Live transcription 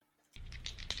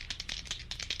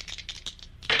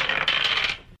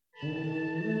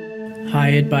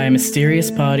Hired by a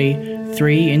mysterious party,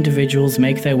 3 individuals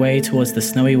make their way towards the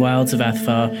snowy wilds of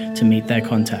Athvar to meet their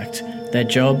contact. Their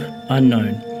job,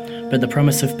 unknown, but the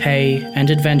promise of pay and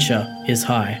adventure is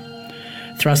high.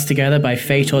 Thrust together by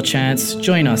fate or chance,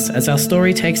 join us as our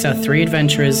story takes our 3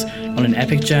 adventurers on an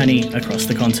epic journey across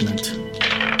the continent.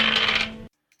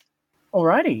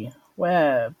 Alrighty,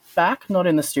 we're back, not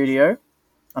in the studio.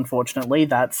 Unfortunately,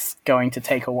 that's going to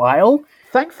take a while.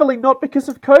 Thankfully not because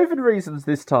of COVID reasons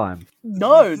this time.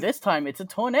 No, this time it's a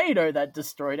tornado that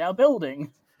destroyed our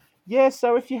building. Yeah,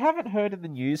 so if you haven't heard in the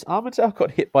news, Armidale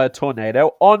got hit by a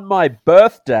tornado on my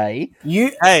birthday.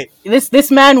 This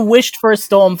man wished for a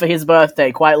storm for his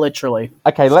birthday, quite literally.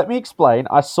 Okay, let me explain.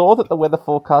 I saw that the weather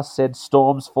forecast said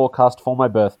storms forecast for my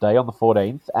birthday on the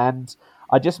 14th, and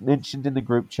I just mentioned in the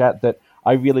group chat that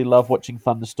I really love watching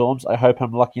thunderstorms. I hope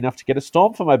I'm lucky enough to get a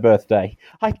storm for my birthday.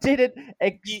 I didn't...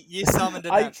 You summoned a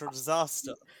natural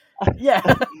disaster. Yeah.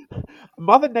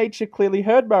 Mother Nature clearly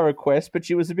heard my request, but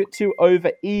she was a bit too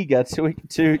over-eager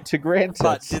to grant it.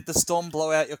 But did the storm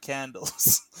blow out your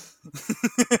candles?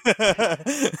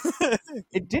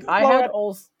 It didn't I blow had out...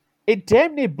 also... It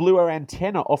damn near blew our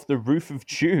antenna off the roof of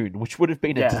June, which would have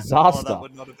been a disaster. That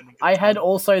would not have been a good I had time.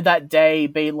 also that day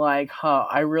been like,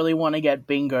 I really want to get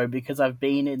bingo because I've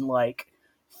been in like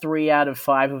 3 out of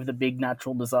 5 of the big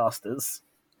natural disasters.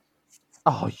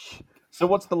 Oh, so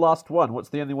what's the last one? What's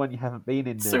the only one you haven't been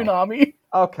in now? Tsunami.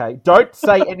 Okay, don't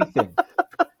say anything.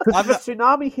 Because if a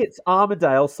tsunami hits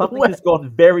Armidale, something has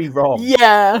gone very wrong.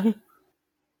 Yeah.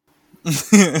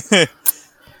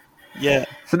 Yeah.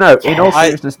 So no, in all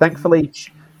seriousness, thankfully,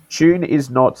 Tune is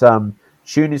not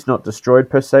destroyed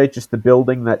per se. Just the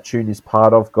building that Tune is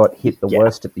part of got hit the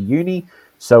worst at the uni.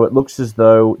 So it looks as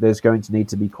though there's going to need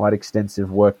to be quite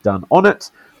extensive work done on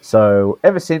it. So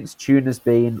ever since, Tune has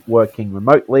been working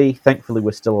remotely. Thankfully,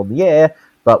 we're still on the air,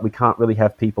 but we can't really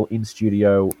have people in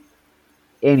studio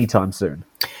anytime soon.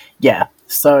 Yeah.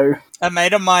 So A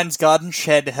mate of mine's garden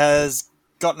shed has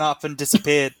gotten up and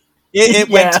disappeared. It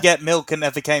went to get milk and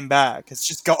never came back. It's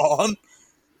just gone.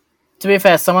 to be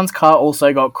fair, someone's car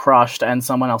also got crushed and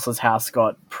someone else's house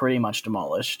got pretty much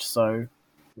demolished. So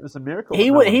It was a miracle.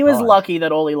 he was lucky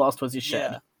that all he lost was his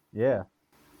shed. Yeah.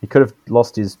 He could have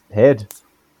lost his head.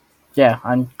 Yeah,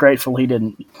 I'm grateful he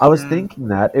didn't. I was thinking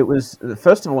that it was,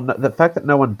 first of all, the fact that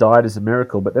no one died is a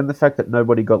miracle, but then the fact that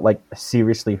nobody got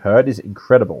seriously hurt is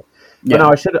incredible. Yeah. But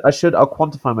no, I'll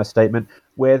quantify my statement.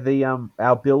 Where the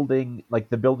our building,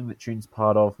 the building that Tune's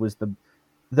part of, was the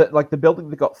building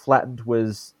that got flattened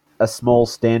was a small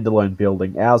standalone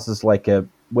building. Ours is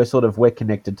we're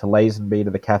connected to Lazenby,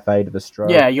 to the cafe, to the Stro.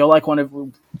 Yeah,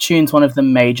 you're Tune's one of the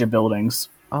major buildings.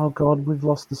 Oh god, we've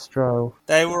lost the Stro.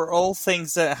 They were all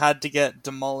things that had to get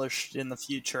demolished in the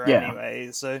future anyway,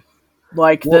 so...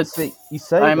 I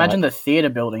imagine the theatre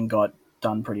building got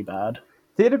done pretty bad.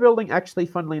 Theatre building, actually,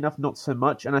 funnily enough, not so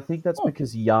much, and I think that's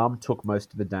because Yarm took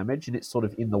most of the damage, and it's sort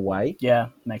of in the way. Yeah,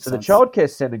 makes sense. So the childcare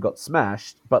centre got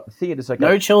smashed, but the theatre's okay.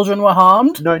 No children were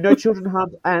harmed? No children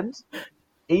harmed, and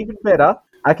even better,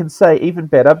 I can say even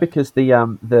better, because the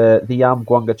Yarm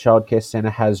Gwanga Childcare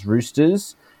Centre has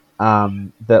roosters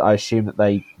that I assume that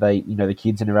they the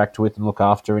kids interact with and look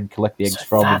after and collect the eggs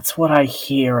from. That's what I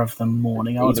hear of them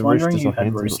morning. I was wondering who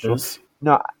had roosters.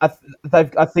 No, I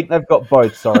think they've got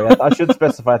both. Sorry, I should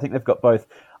specify. I think they've got both.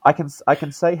 I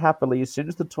can say happily, as soon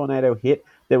as the tornado hit,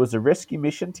 there was a rescue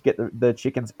mission to get the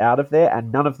chickens out of there,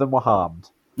 and none of them were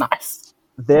harmed. Nice.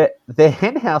 Their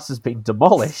hen house has been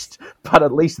demolished, but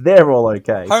at least they're all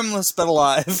okay. Homeless but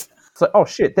alive. So, oh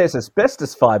shit, there's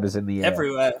asbestos fibres in the air.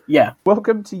 Everywhere. Yeah.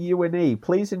 Welcome to UNE.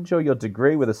 Please enjoy your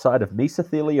degree with a side of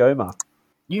mesothelioma.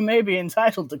 You may be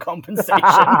entitled to compensation.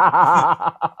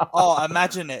 Oh,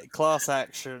 imagine it. Class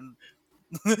action.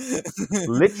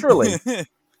 Literally.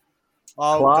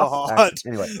 Oh, Class God.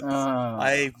 action. Anyway.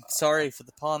 I'm sorry for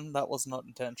the pun. That was not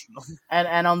intentional.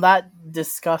 And on that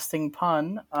disgusting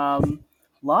pun,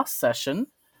 last session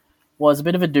was a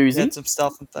bit of a doozy. Get some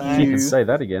stuff and You things. can say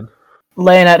that again.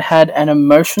 Leonard had an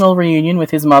emotional reunion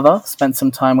with his mother, spent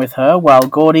some time with her, while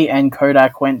Gordy and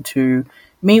Kodak went to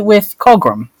meet with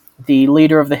Cogram, the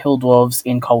leader of the Hill Dwarves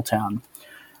in Coaltown,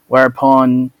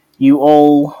 whereupon you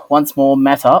all once more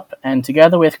met up, and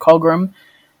together with Cogram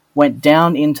went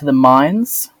down into the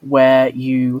mines, where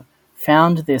you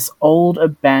found this old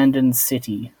abandoned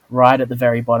city right at the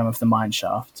very bottom of the mine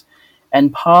shaft,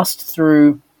 and passed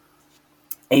through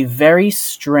a very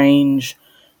strange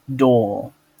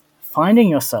door, finding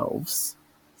yourselves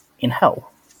in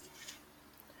hell.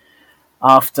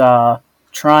 After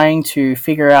trying to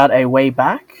figure out a way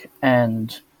back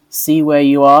and see where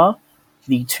you are,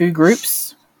 the two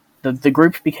groups, the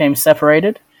group became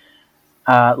separated,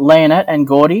 Leonette and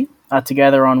Gordy are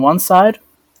together on one side,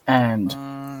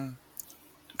 and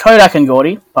Kodak and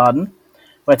Gordy, pardon,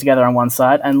 we're together on one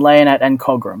side, and Leonette and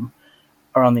Cogram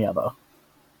are on the other.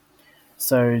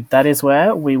 So that is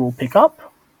where we will pick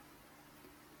up.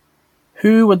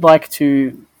 Who would like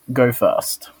to go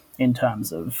first in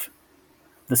terms of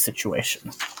the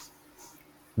situation?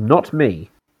 Not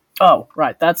me. Oh,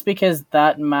 right. That's because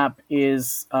that map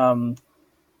is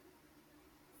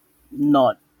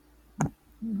not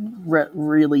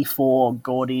really for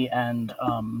Gordy and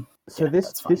So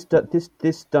this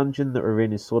dungeon that we're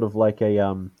in is sort of like a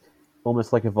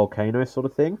almost like a volcano sort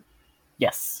of thing.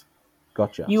 yes.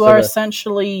 Gotcha. You are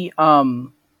essentially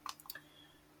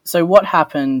so what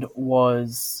happened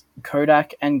was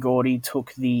Kodak and Gordy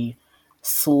took the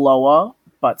slower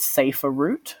but safer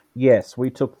route. Yes, we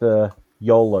took the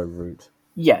YOLO route.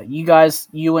 Yeah,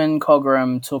 you and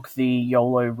Cogram took the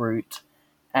YOLO route,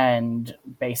 and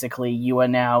basically you are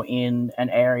now in an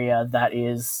area that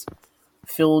is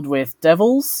filled with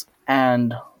devils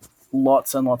and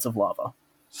lots of lava.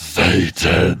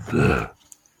 Satan.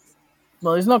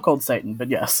 Well, he's not called Satan, but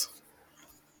yes.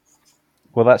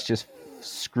 Well, that's just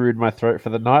screwed my throat for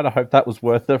the night. I hope that was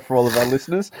worth it for all of our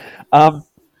listeners.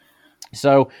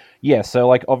 So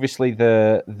like obviously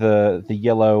the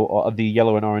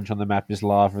yellow and orange on the map is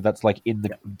lava. That's like in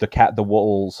the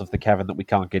walls of the cavern that we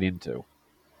can't get into.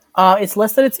 It's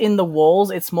less that it's in the walls.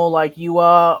 It's more like you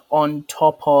are on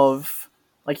top of,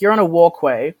 like you're on a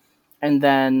walkway, and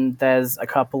then there's a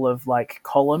couple of like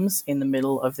columns in the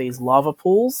middle of these lava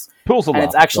pools. Pools of lava. And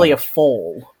it's actually a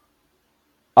fall.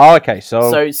 Oh, okay.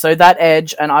 So that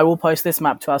edge, and I will post this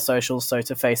map to our socials, so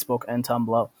to Facebook and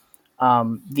Tumblr.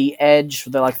 The edge,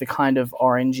 the kind of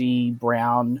orangey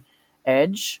brown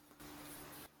edge,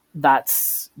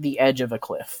 that's the edge of a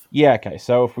cliff. yeah, okay.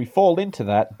 So if we fall into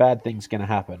that, bad thing's going to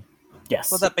happen.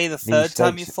 Yes. Will that be the These third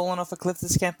time stakes- you've fallen off a cliff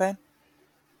this campaign?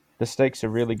 The stakes are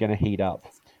really going to heat up.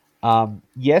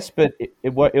 Yes, but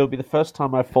it'll be the first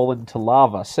time I've fallen into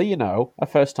lava. So a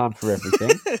first time for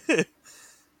everything.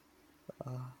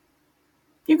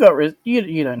 You got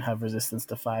you don't have resistance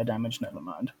to fire damage. Never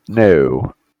mind.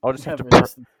 No, I'll just You have have to.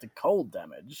 resistance to cold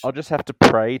damage. I'll just have to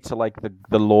pray to like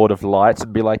the Lord of Lights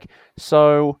and be like,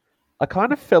 so I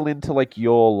kind of fell into like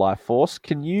your life force.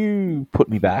 Can you put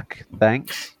me back?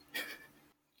 Thanks.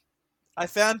 I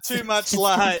found too much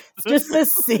light. Just the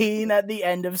scene at the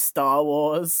end of Star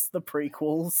Wars, the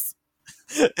prequels.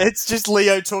 It's just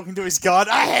Leo talking to his god.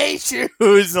 I hate you.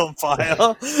 Who's on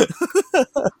fire?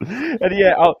 And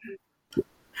yeah,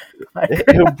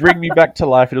 he'll bring me back to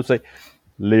life and he'll say,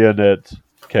 Leonette,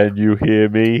 can you hear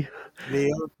me?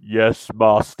 Leo, Yes,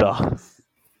 master.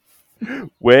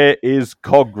 Where is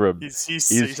Cogram? is he Is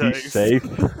safe? he safe?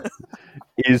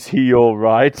 Is he all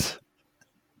right?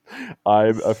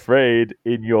 I'm afraid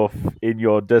in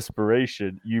your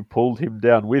desperation you pulled him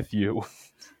down with you.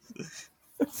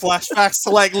 Flashbacks to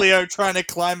like Leo trying to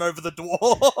climb over the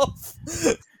dwarf.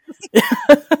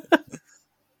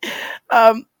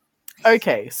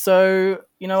 Okay, so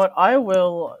you know what? I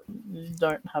will.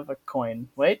 Don't have a coin.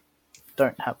 Wait,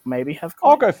 maybe have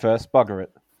coin. I'll go first. Bugger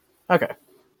it. Okay.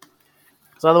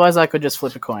 So otherwise, I could just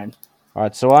flip a coin. All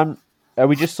right. So are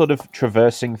we just sort of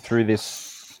traversing through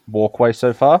this walkway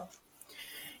so far?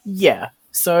 Yeah.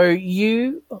 So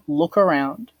you look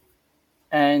around,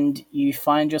 and you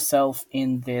find yourself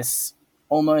in this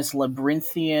almost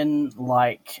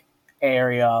labyrinthian-like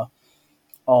area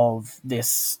of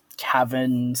this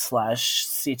cavern /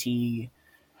 city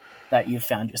that you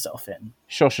found yourself in.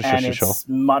 Sure. And it's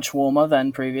much warmer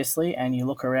than previously, and you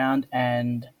look around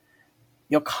and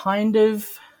you're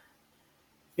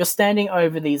standing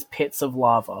over these pits of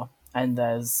lava, and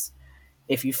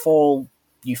if you fall,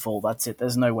 that's it.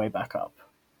 There's no way back up.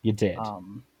 You're dead.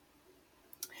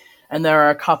 And there are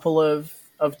a couple of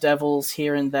devils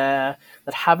here and there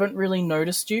that haven't really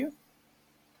noticed you,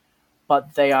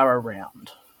 but they are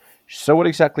around. So what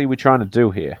exactly are we trying to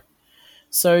do here?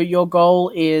 So your goal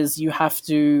is you have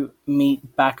to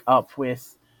meet back up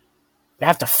with... You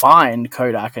have to find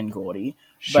Kodak and Gordy,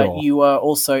 Sure. but you are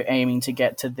also aiming to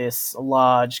get to this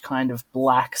large kind of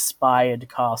black spired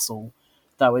castle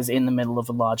that was in the middle of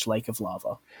a large lake of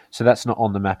lava. So that's not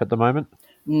on the map at the moment?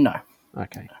 No.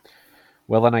 Okay.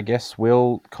 Well, then I guess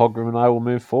Cogram and I will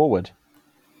move forward.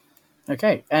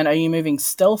 Okay, and are you moving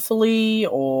stealthily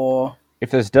or... If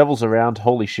there's devils around,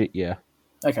 holy shit, yeah.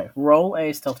 Okay, roll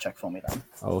a stealth check for me then.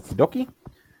 Okie dokie.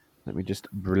 Let me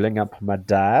just bring up my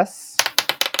dice.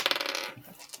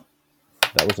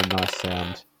 That was a nice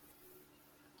sound.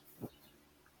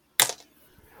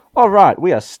 All right,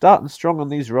 we are starting strong on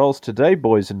these rolls today,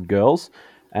 boys and girls.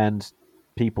 And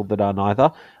people that are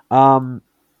neither.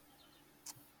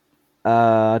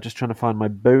 Just trying to find my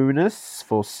bonus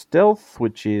for stealth,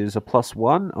 which is a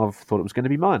 +1. I thought it was going to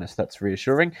be minus. That's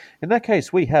reassuring. In that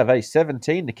case, we have a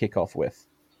 17 to kick off with.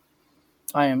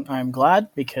 I am glad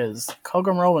because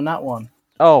Cogrum rolled in that one.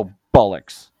 Oh,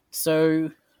 bollocks. So,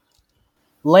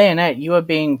 Leonette, you are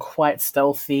being quite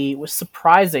stealthy. It was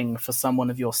surprising for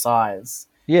someone of your size.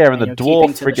 Yeah, and the you're dwarf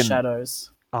keeping to the friggin' shadows.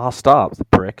 arsed up, the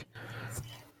prick.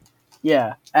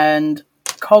 Yeah, and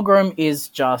Cogrum is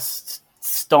just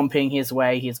stomping his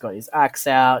way. He's got his axe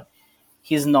out.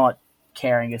 He's not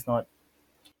caring. It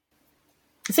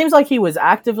seems like he was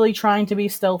actively trying to be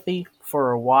stealthy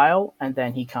for a while, and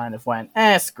then he kind of went,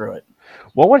 screw it.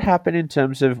 What would happen in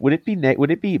terms of would it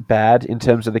be bad in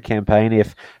terms of the campaign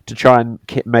if to try and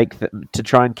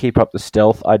keep up the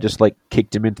stealth I just like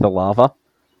kicked him into the lava?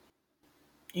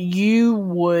 You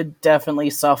would definitely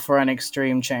suffer an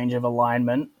extreme change of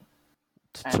alignment.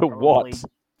 To what?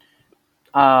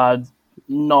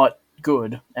 Not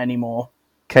good anymore.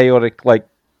 Chaotic, like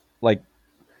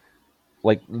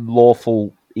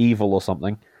lawful evil or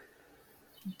something.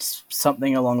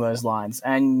 Something along those lines.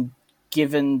 And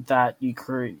given that you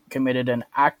committed an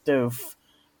act of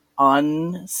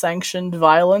unsanctioned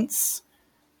violence,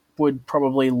 would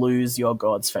probably lose your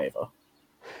god's favor.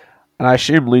 And I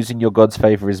assume losing your god's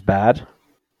favor is bad.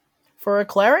 For a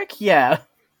cleric, yeah.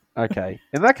 Okay.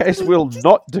 In that case, we'll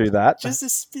not do that. Just a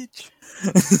speech.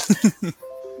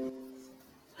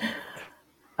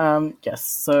 Yes,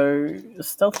 so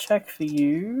stealth check for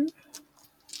you.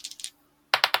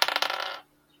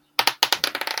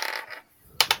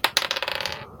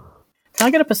 Can I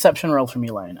get a perception roll from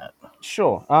you, Leonette?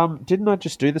 Sure. Didn't I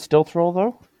just do the stealth roll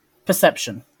though?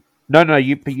 Perception. No.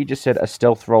 You just said a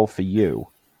stealth roll for you.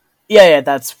 Yeah.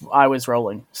 I was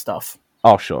rolling stuff.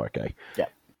 Oh, sure. Okay. Yeah.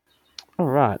 All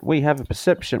right. We have a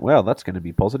perception. Well, that's going to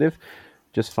be positive.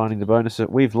 Just finding the bonus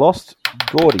that we've lost.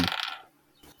 Gordy.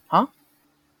 Huh?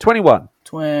 21.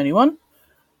 21.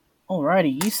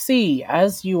 Alrighty. You see,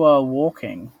 as you are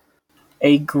walking,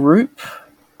 a group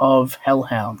of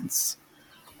hellhounds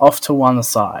off to one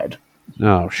side,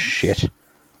 Oh, shit.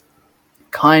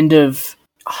 kind of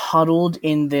huddled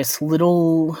in this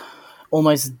little,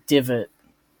 almost divot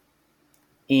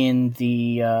in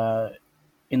the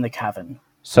cavern.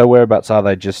 So whereabouts are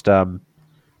they? Just oh,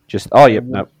 yep,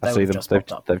 no, I see them.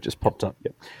 They've just popped up.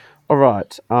 Yep. All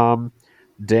right.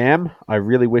 Damn, I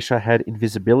really wish I had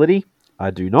invisibility. I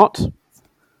do not.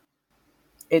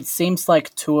 It seems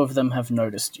like two of them have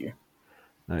noticed you.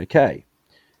 Okay.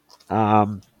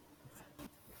 So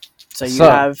you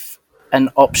have an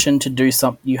option to do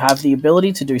something. You have the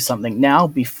ability to do something now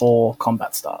before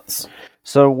combat starts.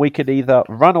 So we could either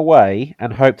run away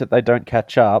and hope that they don't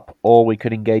catch up, or we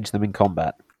could engage them in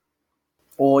combat.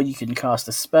 Or you can cast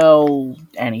a spell,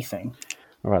 anything.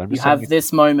 All right. You have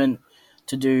this moment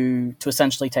to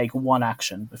essentially take one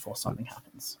action before something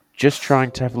happens. Just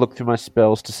trying to have a look through my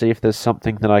spells to see if there's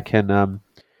something that I can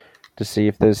to see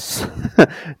if there's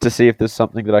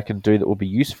something that I can do that will be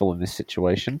useful in this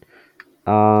situation.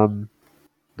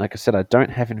 Like I said, I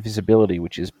don't have invisibility,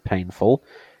 which is painful,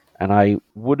 and I'd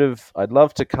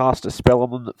love to cast a spell on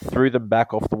them that threw them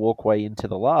back off the walkway into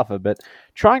the lava, but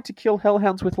trying to kill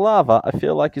hellhounds with lava, I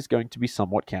feel like is going to be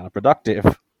somewhat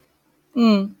counterproductive.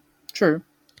 True.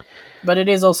 But it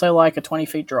is also like a 20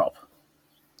 feet drop.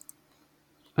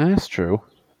 That's true.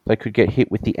 They could get hit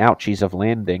with the ouchies of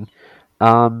landing.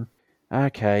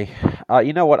 Okay.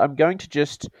 You know what? I'm going to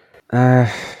just...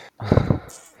 I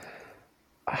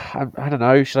don't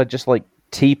know. Should I just,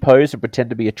 T-pose and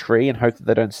pretend to be a tree and hope that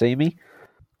they don't see me?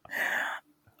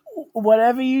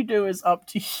 Whatever you do is up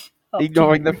to you.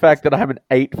 Ignoring the fact that I'm an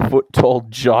 8-foot-tall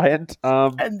giant.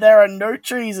 And there are no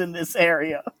trees in this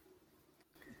area.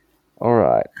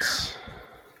 Alright.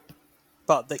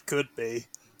 But they could be.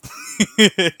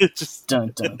 Just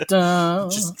dun, dun,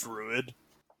 dun. Just druid.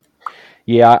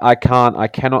 Yeah, I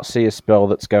cannot see a spell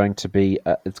that's going to be...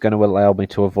 it's going to allow me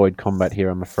to avoid combat here,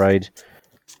 I'm afraid.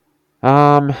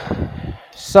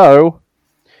 So...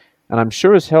 And I'm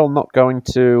sure as hell not going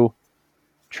to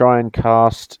try and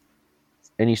cast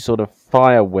any sort of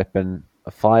fire weapon,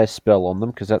 a fire spell on them,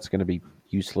 because that's going to be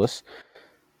useless.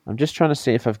 I'm just trying to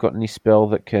see if I've got any spell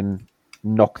that can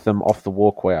knock them off the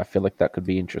walkway. I feel like that could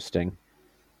be interesting.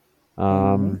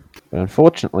 But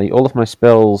unfortunately, all of my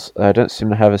spells, I don't seem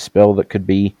to have a spell that could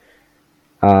be...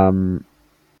 No,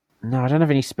 I don't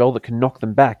have any spell that can knock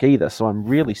them back either, so I'm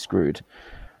really screwed.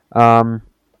 Or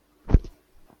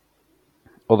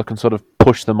that can sort of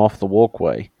push them off the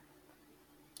walkway.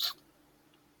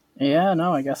 Yeah,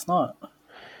 no, I guess not.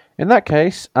 In that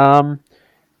case,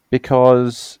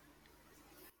 because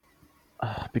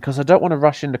because I don't want to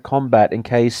rush into combat in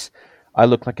case I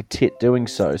look like a tit doing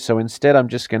so. So instead, I'm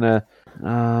just gonna.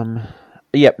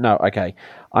 Yep. No. Okay.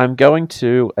 I'm going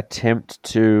to attempt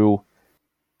to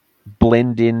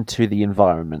blend into the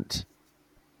environment.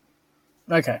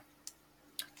 Okay.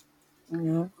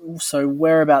 So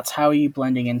whereabouts? How are you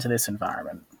blending into this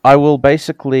environment? I will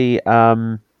basically.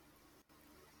 Oh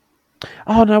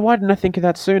no! Why didn't I think of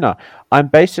that sooner? I'm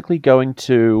basically going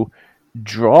to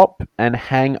drop and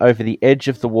hang over the edge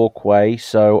of the walkway,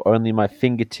 so only my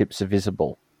fingertips are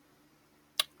visible.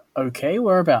 Okay,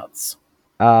 whereabouts?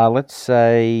 Let's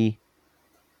say.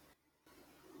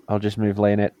 I'll just move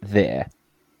Leonette there.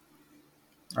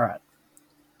 All right.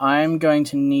 I'm going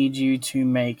to need you to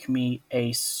make me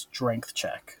a strength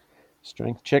check.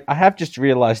 Strength check. I have just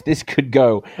realised this could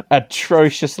go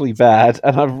atrociously bad,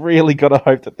 and I've really got to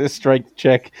hope that this strength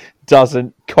check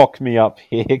doesn't cock me up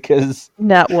here, because...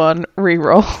 Nat 1,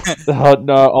 reroll. Oh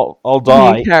no, I'll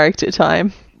die. New character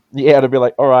time. Yeah, it'll be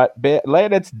like, alright,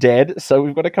 Leonette's dead, so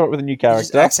we've got to come up with a new You character.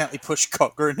 just accidentally push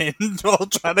Cochrane in while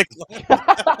trying to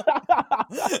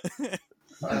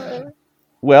climb.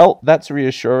 Well, that's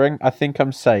reassuring. I think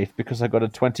I'm safe, because I got a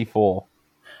 24.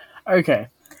 Okay.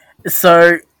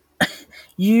 So,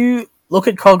 you look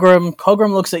at Cogrum.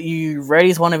 Cogrum looks at you,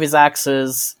 readies one of his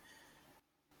axes,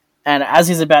 and as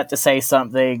he's about to say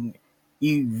something,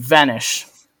 you vanish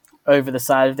over the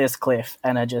side of this cliff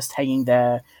and are just hanging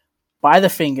there by the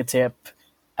fingertip,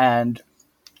 and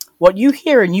what you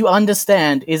hear and you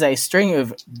understand is a string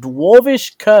of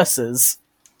dwarvish curses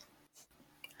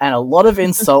and a lot of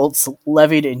insults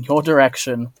levied in your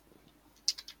direction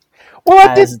Well,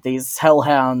 as these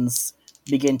hellhounds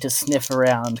begin to sniff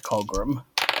around Cogrum.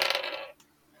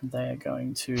 They are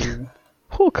going to...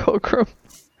 Poor Cochrane.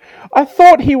 I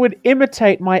thought he would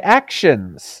imitate my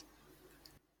actions.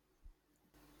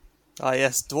 Ah,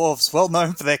 yes, dwarves, well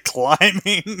known for their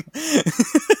climbing.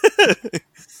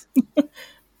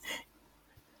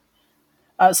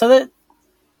 So that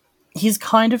he's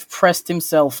kind of pressed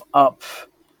himself up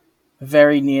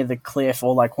very near the cliff,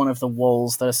 or like one of the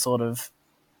walls that are sort of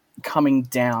coming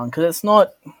down, because it's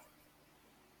not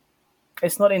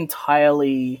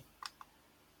entirely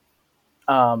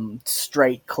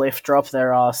straight cliff drop.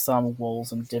 There are some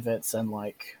walls and divots and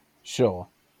like Sure.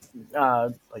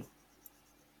 like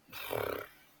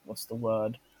what's the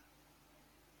word?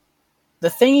 The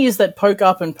thingies that poke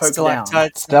up and poke down.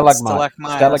 Stalactites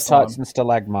and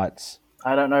stalagmites.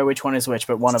 I don't know which one is which,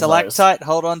 but one of Stalactite,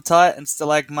 hold on tight, and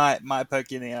stalagmite might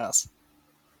poke you in the ass.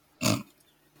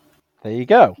 There you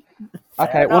go.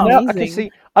 Okay, well now I can Amazing.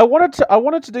 see. I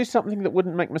wanted to do something that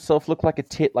wouldn't make myself look like a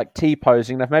tit, like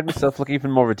T-posing, and I've made myself look even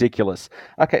more ridiculous.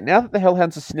 Okay, now that the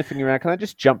hellhounds are sniffing around, can I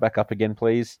just jump back up again,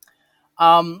 please?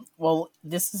 Well,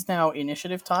 this is now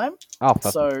initiative time. Oh,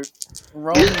 So,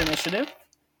 roll the initiative.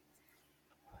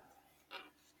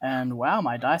 And wow,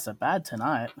 my dice are bad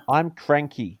tonight. I'm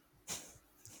cranky.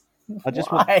 I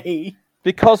just Why?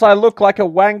 because I look like a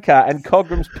wanker, and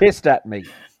Cogram's pissed at me.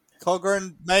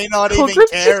 Cogran may not even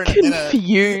Cograme's care just in a minute.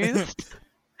 confused.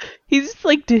 He's just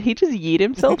like, did he just yeet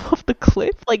himself off the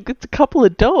cliff? Like, it's a couple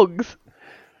of dogs.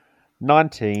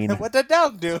 19. What the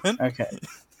dog doing? Okay.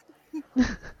 Can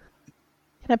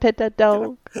I pet that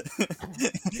dog? Can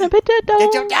I pet that dog?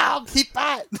 Get your dog, he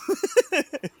bite.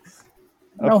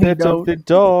 No, A he pet don't. of the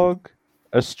dog,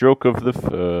 a stroke of the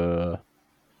fur.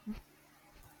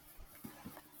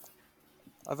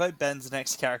 I vote Ben's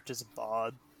next character's a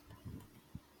bard.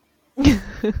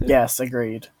 Yes,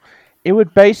 agreed. It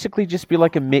would basically just be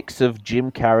like a mix of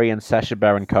Jim Carrey and Sacha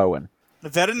Baron Cohen.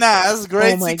 Very nice,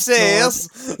 great Oh my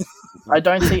success. I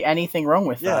don't see anything wrong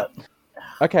with Yeah. that.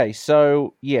 Okay,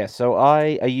 so yeah, so are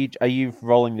you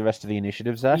rolling the rest of the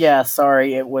initiatives, Ash? Yeah,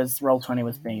 sorry, it was Roll20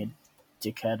 was being a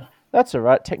dickhead. That's all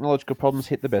right. Technological problems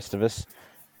hit the best of us.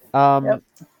 Yep.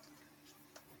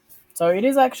 So it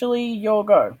is actually your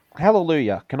go.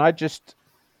 Hallelujah. Can I just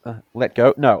let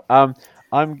go? No.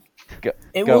 I'm.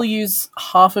 It Go. will use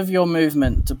half of your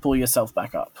movement to pull yourself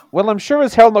back up. Well, I'm sure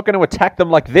as hell not going to attack them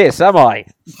like this, am I?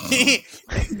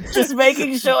 Just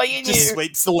making sure you Just knew.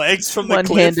 sweeps the legs from the cliff.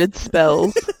 One-handed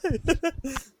spells.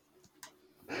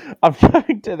 I'm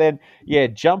going to then,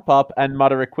 jump up and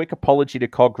mutter a quick apology to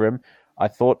Cogrim. I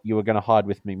thought you were going to hide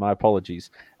with me. My apologies.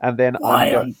 And then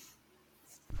Why I'm on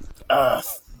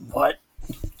earth? What?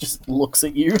 Just looks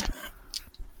at you.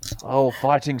 Oh,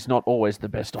 fighting's not always the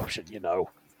best option, you know.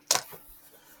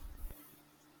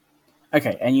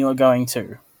 Okay, and you are going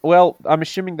to. Well, I'm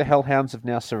assuming the Hellhounds have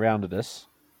now surrounded us.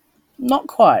 Not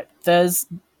quite. There's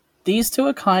these two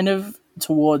are kind of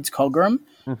towards Cogrum,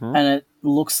 and it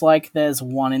looks like there's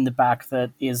one in the back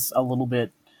that is a little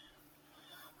bit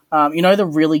You know the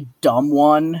really dumb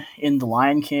one in The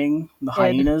Lion King, the Ed.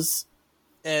 hyenas?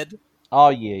 Ed. Oh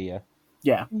yeah.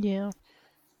 Yeah. Yeah.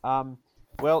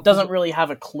 Well, Doesn't really have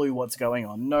a clue what's going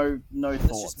on. No That's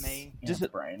thoughts just me. in Does its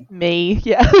it- brain. Me.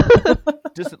 Yeah.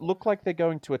 does it look like they're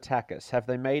going to attack us? Have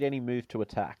they made any move to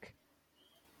attack?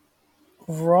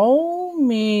 Roll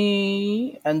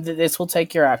me, and this will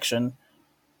take your action,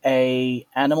 a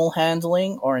animal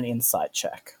handling or an insight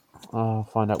check. I'll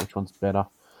find out which one's better.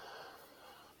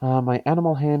 My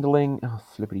animal handling... Oh,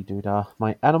 flippity-doo-dah.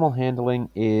 My animal handling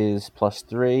is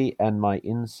 +3, and my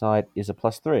insight is a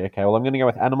 +3. Okay, well, I'm going to go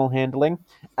with animal handling,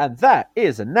 and that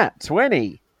is a nat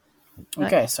 20!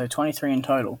 Okay, so 23 in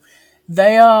total.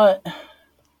 They are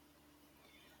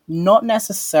not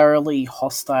necessarily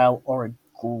hostile or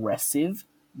aggressive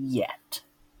yet.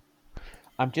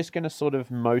 I'm just going to sort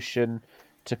of motion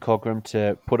to Cogram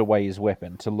to put away his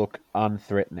weapon, to look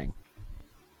unthreatening.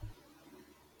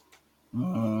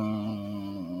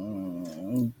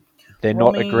 They're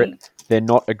Roll not me- They're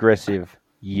not aggressive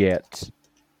yet.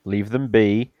 Leave them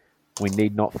be. We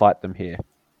need not fight them here.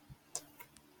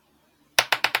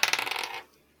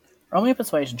 Roll me a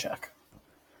persuasion check.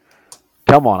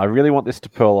 Come on, I really want this to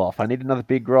pull off. I need another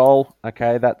big roll.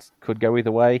 Okay, that could go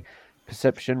either way.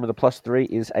 Perception with a +3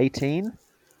 is 18.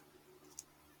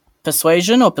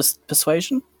 Persuasion or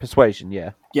persuasion? Persuasion,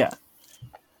 yeah. Yeah.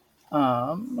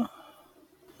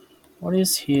 What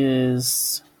is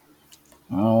his...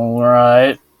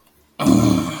 Alright.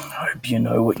 Hope you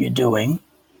know what you're doing.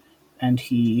 And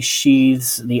he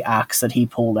sheathes the axe that he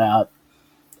pulled out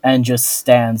and just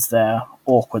stands there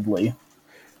awkwardly.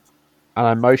 And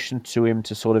I motion to him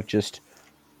to sort of just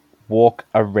walk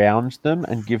around them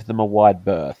and give them a wide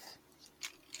berth.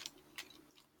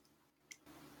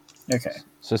 Okay.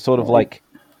 So sort of Right. like,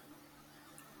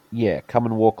 yeah, come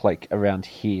and walk like around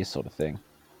here sort of thing.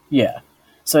 Yeah.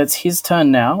 So it's his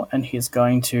turn now, and he's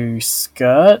going to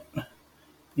skirt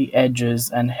the edges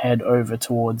and head over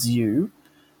towards you,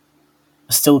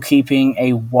 still keeping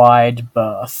a wide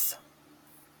berth.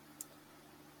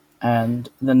 And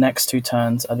the next two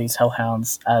turns are these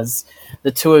hellhounds, as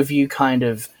the two of you kind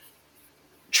of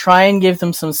try and give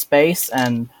them some space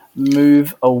and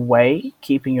move away,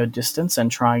 keeping your distance and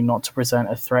trying not to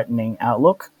present a threatening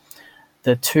outlook.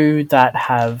 The two that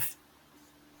have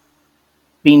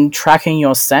been tracking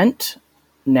your scent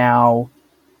now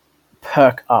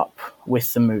perk up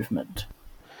with the movement,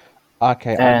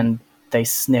 Okay, and they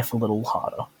sniff a little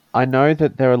harder. I know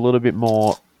that they're a little bit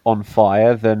more on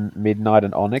fire than Midnight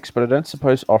and Onyx, but I don't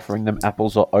suppose offering them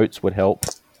apples or oats would help.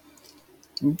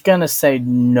 I'm gonna say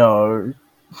no.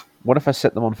 What if I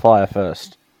set them on fire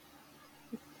first?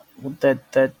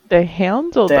 They're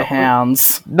hounds or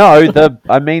hounds. No,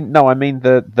 I mean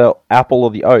the apple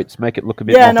or the oats. Make it look a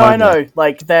bit Yeah, more no, I homely. know.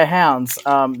 Like, they're hounds.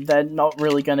 They're not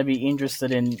really going to be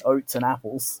interested in oats and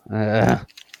apples. Well,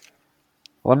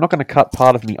 I'm not going to cut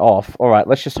part of me off. All right,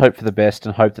 let's just hope for the best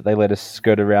and hope that they let us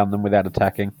skirt around them without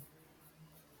attacking.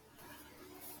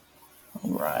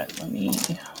 All right, let me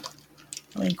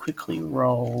quickly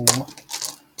roll.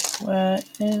 Where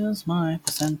is my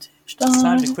percentage dice? It's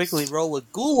time to quickly roll a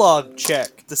gulag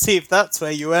check to see if that's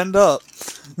where you end up.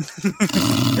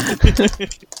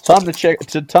 Time to check.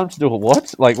 Time to do a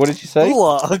what? Like, what did you say?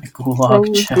 Gulag.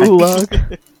 Gulag check.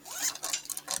 Gulag.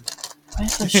 Where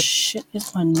the shit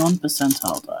is my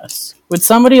non-percentile dice? Would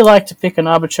somebody like to pick an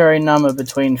arbitrary number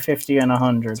between 50 and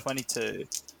 100? 22.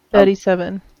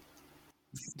 37.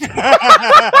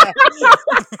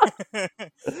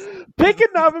 Pick a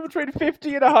number between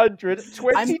 50 and 100,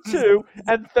 22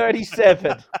 and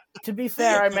 37. To be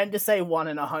fair, I meant to say 1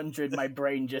 and 100. My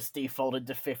brain just defaulted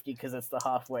to 50 because it's the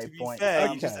halfway To be point. fair,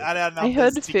 Okay. you just add our I numbers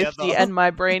heard together. 50 and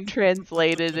my brain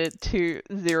translated it to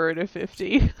 0 to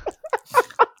 50.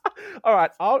 All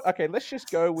right, okay, let's just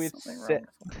go with Something wrong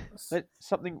with this.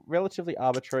 something relatively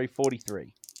arbitrary,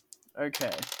 43.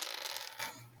 Okay.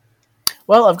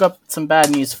 Well, I've got some bad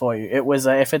news for you. It was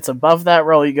if it's above that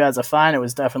roll, you guys are fine. It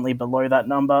was definitely below that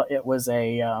number. It was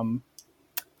a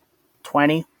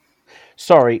 20.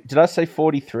 Sorry, did I say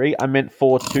 43? I meant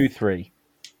 423.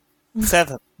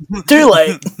 7. Too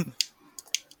late.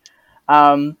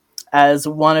 As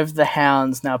one of the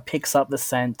hounds now picks up the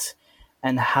scent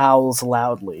and howls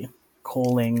loudly,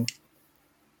 calling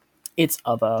its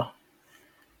other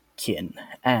kin,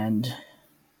 and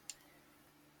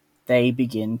they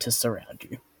begin to surround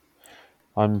you.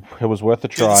 It was worth a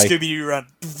Do the try. Scooby-Doo run.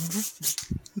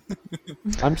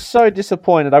 I'm so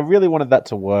disappointed. I really wanted that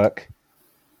to work.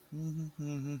 You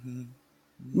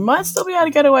might still be able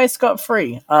to get away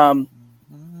scot-free. You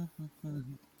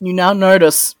now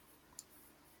notice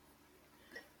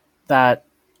that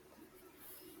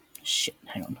shit,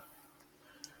 hang on.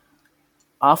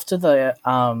 After the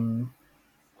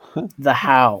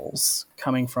howls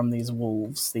coming from these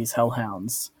wolves, these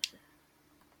hellhounds,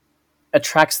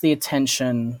 attracts the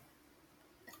attention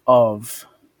of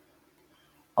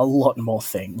a lot more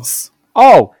things.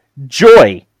 Oh,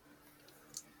 joy!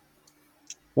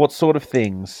 What sort of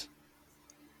things?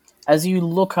 As you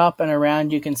look up and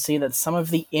around, you can see that some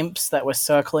of the imps that were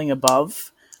circling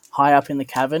above, high up in the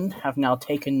cavern, have now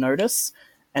taken notice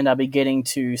and are beginning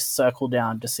to circle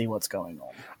down to see what's going on.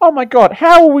 Oh my god,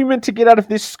 how are we meant to get out of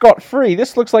this scot-free?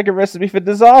 This looks like a recipe for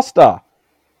disaster.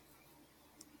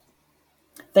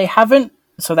 They haven't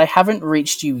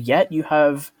reached you yet. You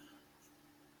have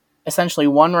essentially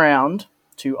one round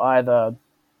to either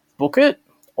book it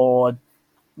or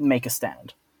make a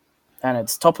stand. And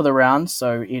it's top of the round,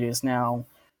 so it is now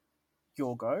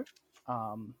your go.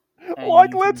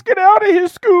 Let's get out of here,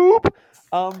 Scoob!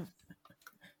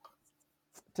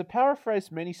 To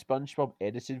paraphrase many SpongeBob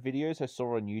edited videos I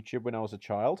saw on YouTube when I was a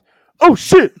child. Oh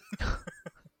shit!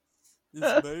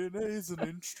 Is mayonnaise an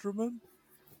instrument?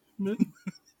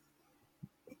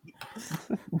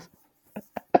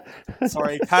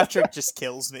 Sorry, Patrick just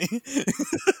kills me.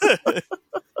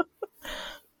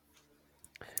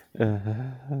 Okay,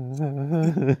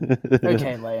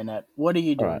 Leonette, what are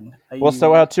you doing? Right.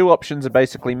 So our two options are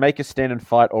basically make a stand and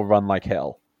fight or run like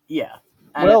hell. Yeah.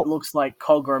 And it looks like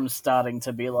Cogram's starting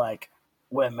to be like,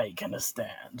 we're making a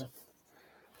stand.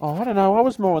 Oh, I don't know. I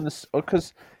was more on this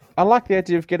because I like the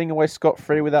idea of getting away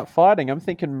scot-free without fighting. I'm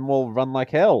thinking more run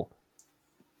like hell.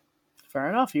 Fair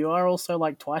enough. You are also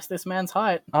like twice this man's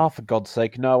height. Oh, for God's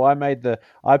sake, no! I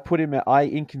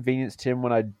inconvenienced him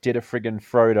when I did a friggin'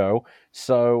 Frodo.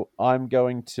 So I'm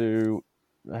going to,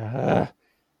 I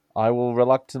will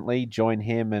reluctantly join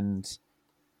him and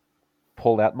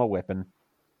pull out my weapon.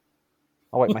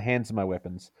 Oh wait, my hands are my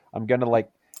weapons. I'm gonna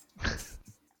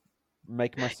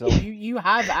make myself. You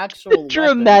have actual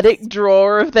dramatic weapons.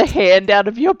 drawer of the hand out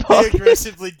of your He pocket.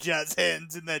 aggressively jazz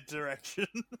hands in that direction.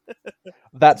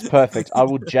 That's perfect. I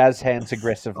will jazz hands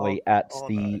aggressively at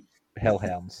the no.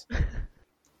 hellhounds.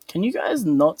 Can you guys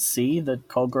not see the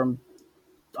Cogram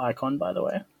icon, by the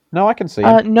way? No, I can see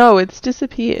him. No, it's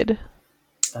disappeared.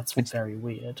 That's very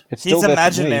weird. It's still He's there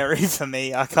imaginary for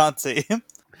me. I can't see him.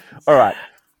 All right.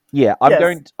 Yeah,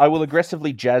 Yes. I will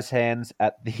aggressively jazz hands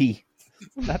at the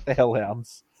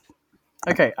hellhounds.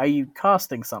 Okay, are you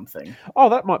casting something? Oh,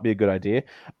 that might be a good idea.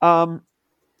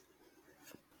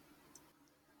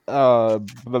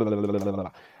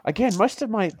 Again, most of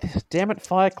my damn it,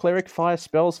 fire cleric, fire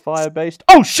spells, fire based.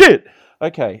 Oh shit!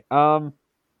 Okay. I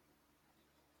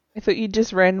thought you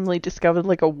just randomly discovered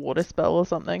like a water spell or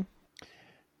something.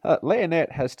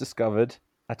 Leonette has discovered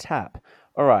a tap.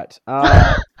 All right.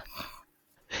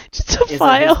 Just a Is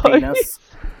fire it his hose. penis?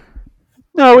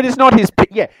 No, it is not his.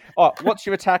 Yeah. Oh, what's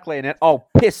your attack, Leonette? Oh,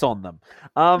 piss on them.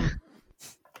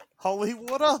 Holy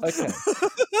water. Okay.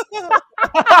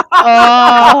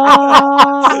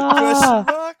 Question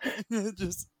mark?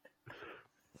 Just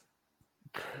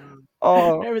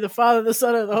Oh. Maybe the Father, the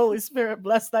Son, and the Holy Spirit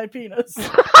bless thy penis.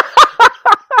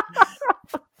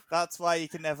 that's why you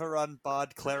can never run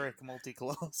Bard Cleric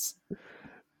multi-class.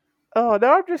 Oh,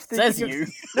 now I'm just thinking. Says you.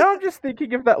 Now I'm just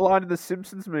thinking of that line in the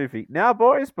Simpsons movie. Now,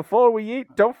 boys, before we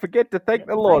eat, don't forget to thank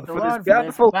the Lord for this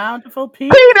bountiful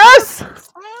penis. penis.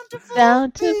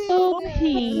 Bountiful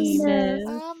penis.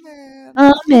 Amen.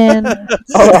 Amen.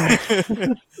 All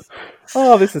right.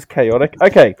 Oh, this is chaotic.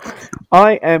 Okay,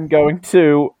 I am going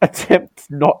to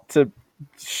attempt not to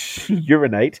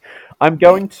urinate. I'm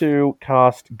going to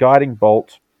cast Guiding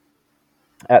Bolt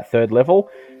at 3rd level.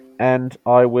 And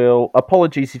I will...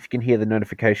 Apologies if you can hear the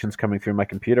notifications coming through my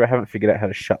computer. I haven't figured out how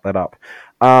to shut that up.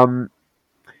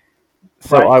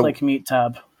 Right-click mute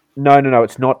tab. No.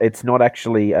 It's not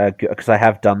actually... Because I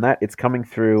have done that. It's coming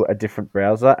through a different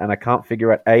browser, and I can't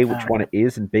figure out, A, which one it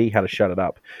is, and B, how to shut it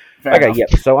up. Fair enough. Yep.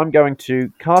 So I'm going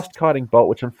to cast Guiding Bolt,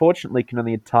 which unfortunately can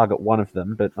only target one of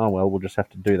them, but oh well, we'll just have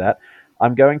to do that.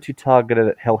 I'm going to target it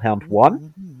at Hellhound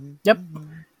 1. Yep.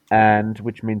 And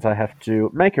which means I have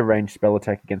to make a ranged spell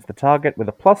attack against the target with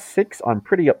a +6. I'm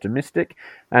pretty optimistic,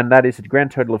 and that is a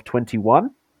grand total of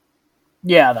 21.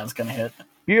 Yeah, that's going to hit.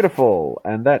 Beautiful,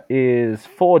 and that is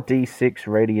 4d6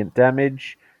 radiant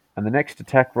damage, and the next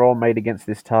attack roll made against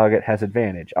this target has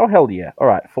advantage. Oh, hell yeah.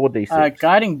 Alright, 4d6.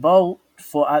 Guiding Bolt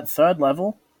at 3rd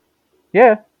level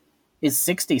Yeah. is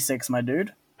 66, my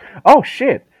dude. Oh,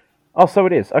 shit. Oh, so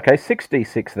it is. Okay,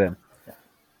 6d6 then.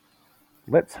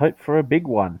 Let's hope for a big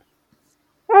one.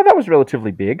 Oh, that was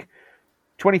relatively big.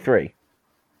 23.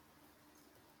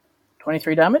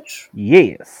 23 damage?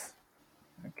 Yes.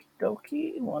 Okie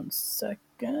dokie, 1 second.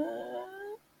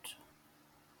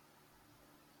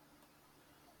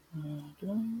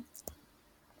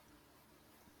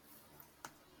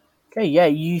 Okay, yeah,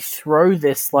 you throw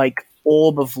this like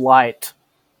orb of light,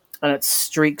 and it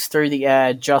streaks through the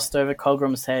air just over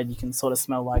Colgrim's head. You can sort of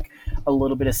smell like a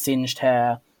little bit of singed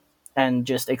hair, and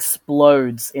just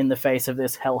explodes in the face of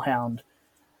this hellhound,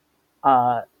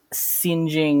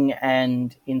 singeing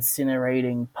and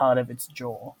incinerating part of its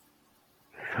jaw.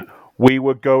 We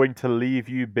were going to leave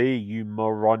you be, you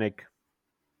moronic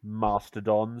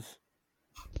mastodons.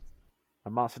 A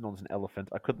mastodon's an elephant.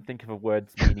 I couldn't think of a word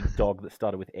meaning dog that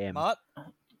started with M. Mutt?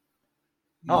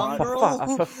 Oh, for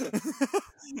Mongrel?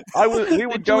 we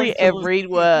were going Literally to every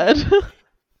word.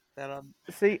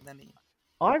 see.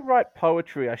 I write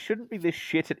poetry. I shouldn't be this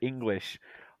shit at English.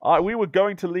 We were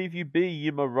going to leave you be,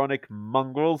 you moronic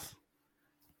mongrels.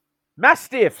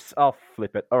 Mastiffs! I'll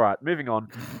flip it. Alright, moving on.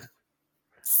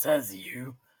 Says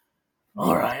you.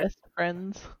 Alright. Best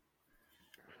friends.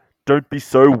 Don't be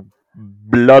so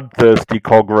bloodthirsty,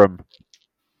 Cogram.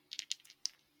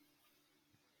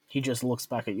 He just looks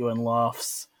back at you and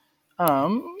laughs.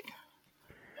 And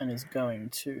is going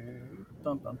to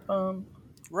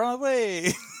Run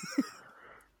away!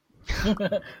 See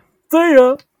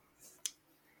ya.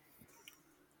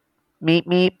 Meep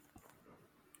meep.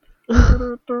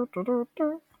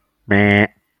 Meh.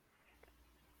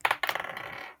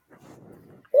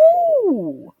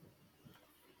 Ooh.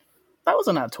 That was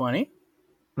a nat 20.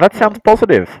 That sounds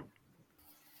positive.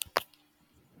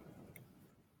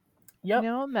 Yep.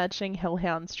 Now imagining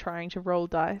hellhounds trying to roll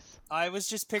dice. I was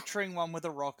just picturing one with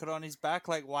a rocket on his back,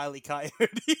 like Wile E. Coyote.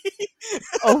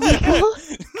 Oh my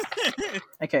god!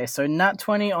 Okay, so nat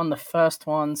 20 on the first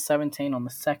one, 17 on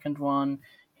the second one.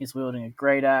 He's wielding a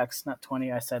great axe. Nat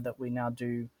 20, I said that we now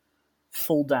do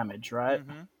full damage, right?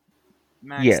 Mm-hmm.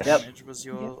 Max Yes. damage was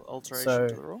your alteration So-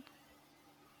 to the roll.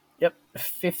 Yep,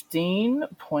 15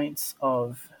 points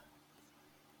of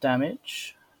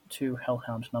damage to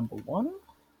Hellhound number 1.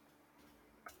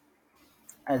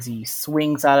 As he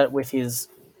swings at it with his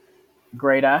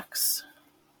great axe.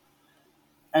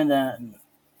 And then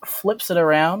flips it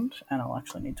around. And I'll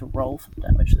actually need to roll for the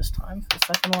damage this time for the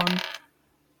second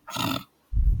one.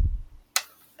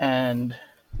 And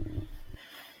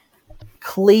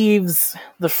cleaves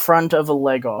the front of a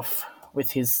leg off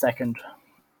with his second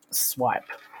swipe.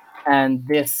 And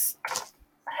this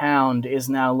hound is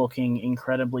now looking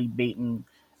incredibly beaten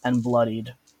and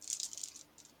bloodied.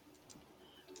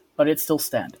 But it's still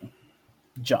standing.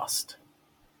 Just.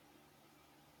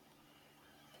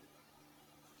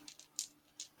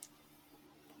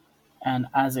 And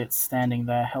as it's standing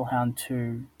there, Hellhound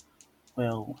 2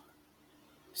 will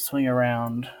swing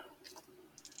around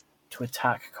to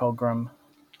attack Colgrim,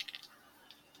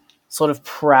 sort of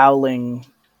prowling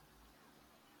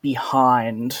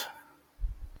behind,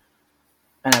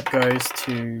 and it goes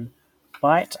to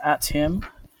bite at him,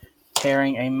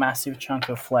 tearing a massive chunk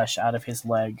of flesh out of his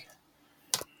leg.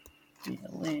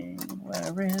 Dealing,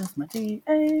 where is my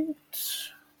D8?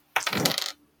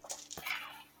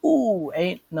 Ooh,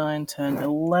 8, 9, 10,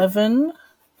 11,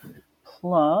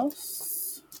 plus...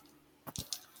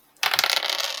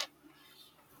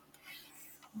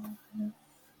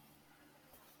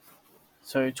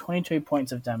 So 22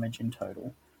 points of damage in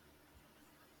total.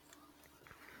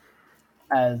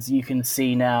 As you can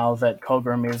see now that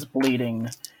Colgrim is bleeding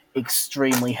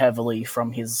extremely heavily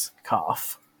from his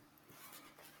calf.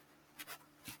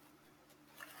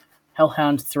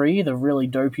 Hellhound 3, the really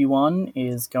dopey one,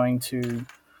 is going to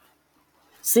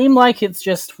seem like it's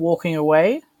just walking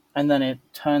away, and then it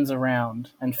turns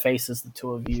around and faces the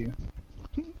two of you.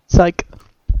 Psych.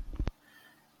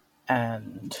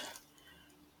 And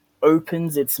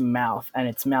opens its mouth, and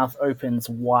its mouth opens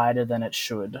wider than it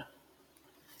should.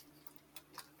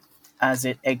 As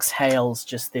it exhales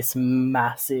just this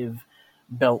massive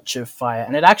belch of fire.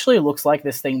 And it actually looks like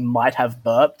this thing might have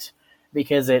burped,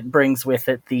 because it brings with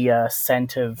it the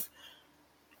scent of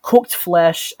cooked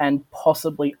flesh and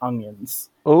possibly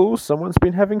onions. Oh, someone's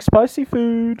been having spicy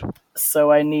food.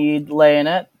 So I need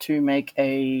Leonette to make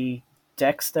a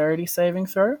dexterity saving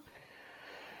throw.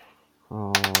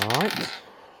 Alright.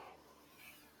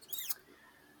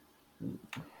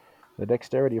 The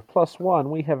dexterity of +1,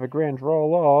 we have a grand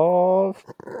roll of...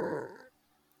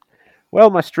 Well,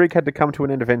 my streak had to come to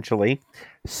an end eventually.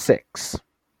 6.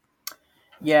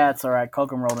 Yeah, it's alright.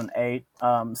 Colgrim rolled an 8.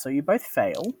 So you both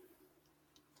fail.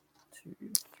 2,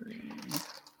 3...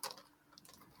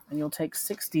 And you'll take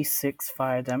 66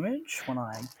 fire damage when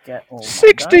I get all my dice.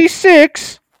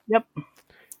 66? Yep.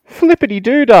 Flippity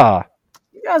doodah.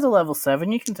 You guys are level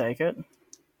 7, you can take it.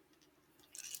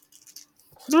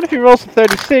 Not if he rolls a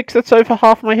 36, that's over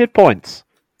half my hit points.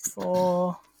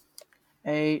 4,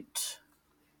 8,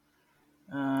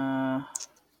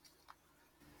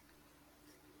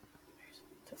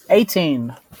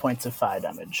 18 points of fire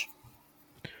damage.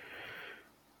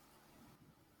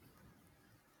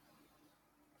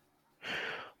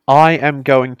 I am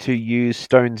going to use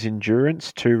Stone's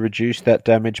Endurance to reduce that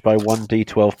damage by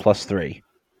 1d12 plus 3.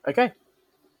 Okay.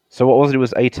 So what was it? It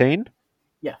was 18?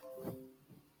 Yeah.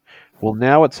 Well,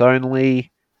 now it's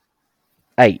only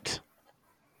 8.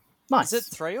 Nice. Is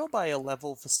it 3 or by a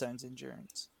level for Stone's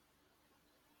Endurance?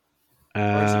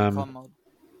 Or is it your con mod?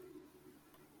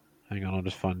 Hang on, I'll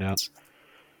just find out.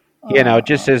 Yeah, no, it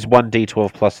just says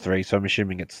 1d12 plus 3, so I'm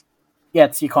assuming it's... Yeah,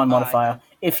 it's your con modifier. okay.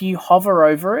 If you hover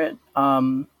over it,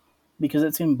 because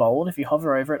it's in bold, if you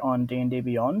hover over it on D&D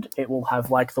Beyond, it will have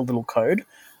like the little code.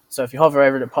 So if you hover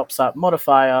over it, it pops up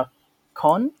modifier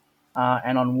con,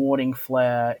 and on Warding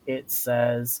Flare, it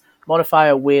says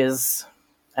modifier whiz,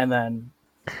 and then...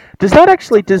 Does that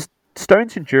actually... Does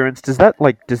Stone's Endurance, does that,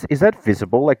 like... is that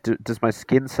visible? Like, does my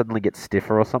skin suddenly get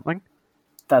stiffer or something?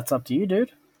 That's up to you,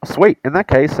 dude. Sweet. In that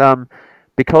case,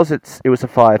 because it was a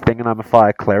fire thing and I'm a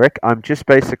fire cleric, I'm just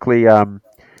basically...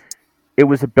 it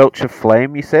was a belch of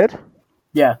flame, you said?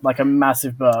 Yeah, like a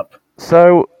massive burp.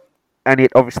 So... And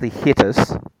it obviously hit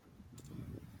us.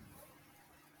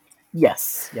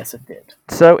 Yes, it did.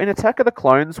 So, in Attack of the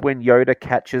Clones, when Yoda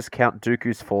catches Count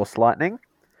Dooku's Force Lightning...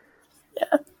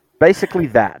 Yeah. Basically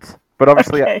that. But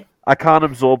obviously, Okay. I can't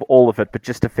absorb all of it, but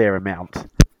just a fair amount.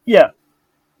 Yeah.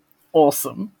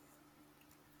 Awesome.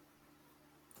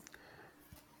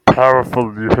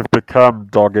 Powerful you have become,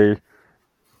 doggy.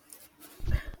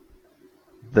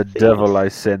 The devil I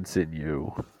sense in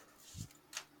you.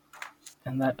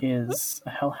 And that is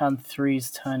Hellhound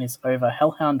 3's turn is over.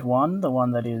 Hellhound 1, the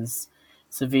one that is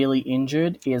severely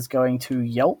injured, is going to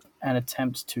yelp and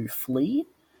attempt to flee,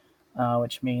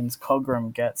 which means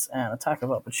Cogram gets an attack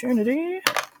of opportunity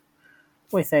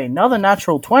with another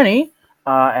natural 20,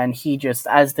 and he just,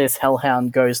 as this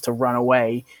Hellhound goes to run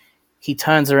away, he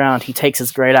turns around, he takes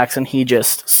his great axe, and he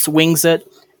just swings it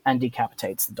and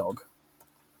decapitates the dog.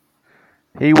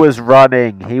 He was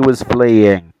running. He was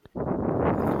fleeing.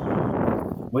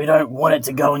 We don't want it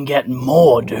to go and get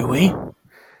more, do we?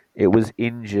 It was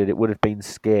injured. It would have been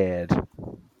scared.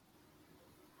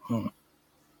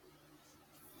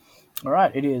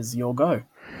 Alright, it is your go.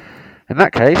 In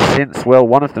that case, since, well,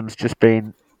 one of them's just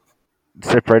been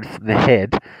separated from the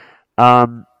head,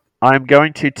 I'm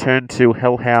going to turn to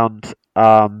Hellhound.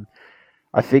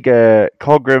 I figure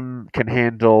Cogram can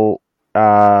handle...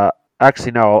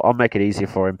 actually, no, I'll make it easier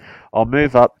for him. I'll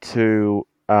move up to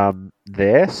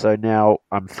there, so now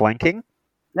I'm flanking.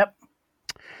 Yep.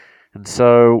 And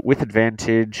so, with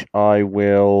advantage, I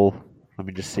will... Let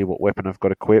me just see what weapon I've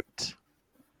got equipped.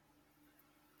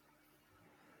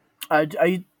 Are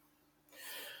you...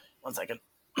 One second.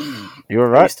 You Are you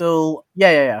alright? still...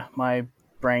 Yeah. My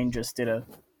brain just did a...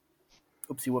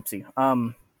 Whoopsie.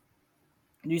 Do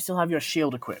you still have your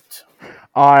shield equipped?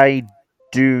 I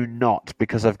do not,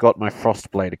 because I've got my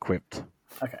Frostblade equipped.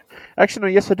 Okay. Actually, no,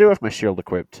 yes, I do have my shield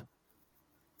equipped.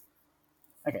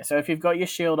 Okay, so if you've got your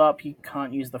shield up, you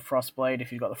can't use the Frostblade.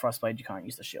 If you've got the Frostblade, you can't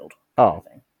use the shield. Oh.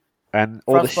 And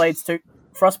all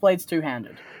Frostblade's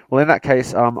two-handed. Well, in that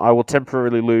case, I will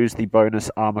temporarily lose the bonus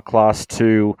armor class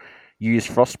to use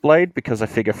Frostblade, because I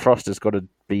figure Frost has got to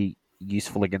be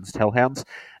useful against Hellhounds,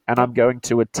 and I'm going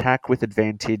to attack with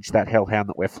advantage that Hellhound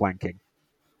that we're flanking.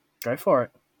 Go for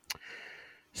it.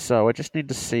 So I just need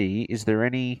to see, is there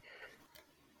any...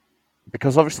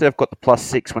 Because obviously I've got the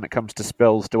 +6 when it comes to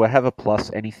spells. Do I have a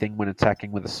plus anything when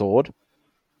attacking with a sword?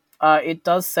 It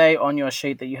does say on your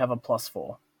sheet that you have a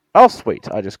 +4. Oh, sweet.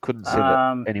 I just couldn't see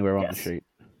that anywhere on the sheet.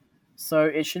 So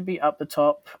it should be up the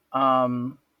top,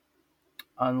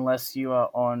 unless you are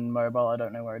on mobile. I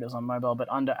don't know where it is on mobile, but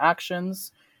under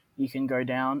actions, you can go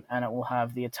down and it will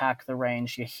have the attack, the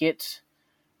range, your hit,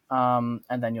 and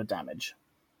then your damage.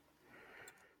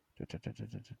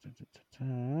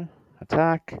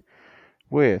 Attack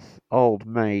with old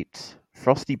mate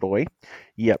Frosty Boy.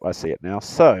 Yep, I see it now.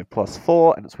 So,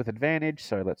 +4, and it's with advantage,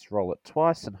 so let's roll it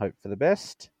twice and hope for the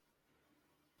best.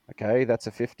 Okay, that's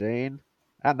a 15,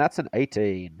 and that's an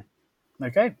 18.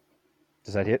 Okay.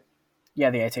 Does that hit? Yeah,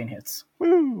 the 18 hits.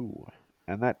 Woo!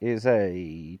 And that is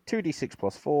a 2d6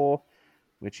 +4,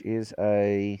 which is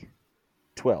a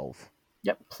 12.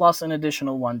 Yep, plus an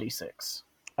additional 1d6.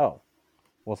 Oh,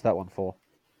 what's that one for?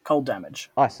 Cold damage.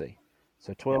 I see.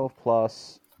 So 12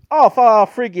 plus... Oh,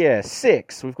 frig yeah,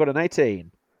 6. We've got an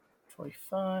 18.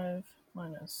 45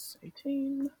 minus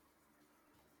 18.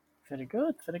 Very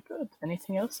good.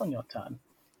 Anything else on your turn?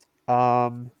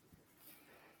 I'm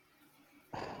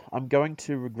going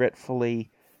to regretfully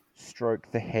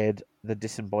stroke the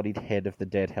disembodied head of the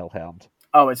dead Hellhound.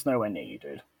 Oh, it's nowhere near you,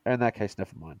 dude. In that case,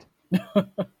 never mind.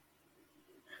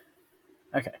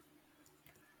 Okay.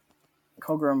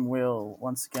 Colgrim will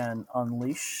once again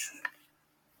unleash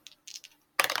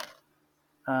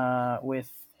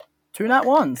with 2 nat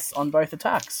 1s on both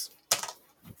attacks.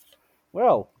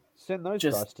 Well, send those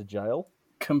Just- guys to jail.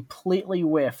 Completely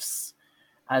whiffs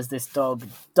as this dog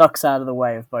ducks out of the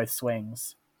way of both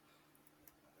swings.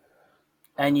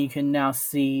 And you can now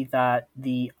see that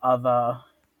the other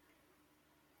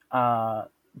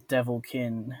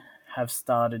Devilkin have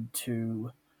started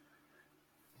to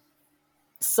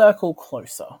circle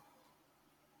closer.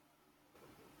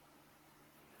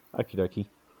 Okie dokie.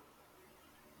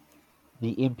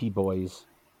 The Impy Boys.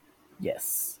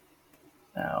 Yes.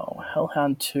 Now,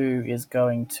 Hellhound 2 is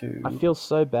going to... I feel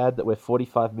so bad that we're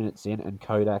 45 minutes in and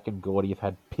Kodak and Gordy have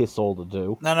had piss all to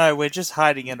do. No, we're just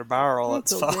hiding in a barrel.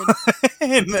 It's That's all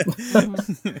fine.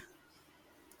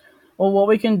 Well, what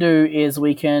we can do is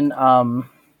we can... Oh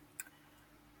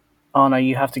no,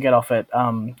 you have to get off at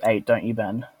 8, don't you,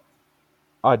 Ben?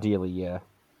 Ideally, yeah.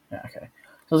 Yeah, okay.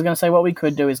 So I was going to say what we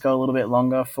could do is go a little bit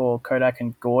longer for Kodak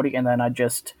and Gordy, and then I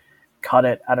just cut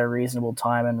it at a reasonable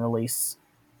time and release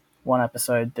one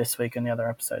episode this week and the other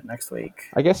episode next week.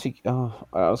 I guess I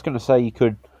was going to say you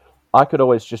could. I could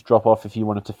always just drop off if you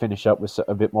wanted to finish up with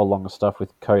a bit more longer stuff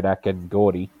with Kodak and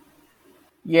Gordy.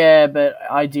 Yeah, but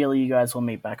ideally you guys will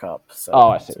meet back up. So Oh,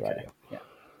 I see. it's Right. Yeah.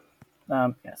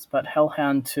 Yes, but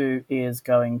Hellhound 2 is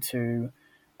going to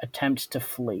attempt to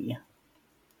flee.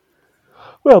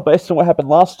 Well, based on what happened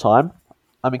last time,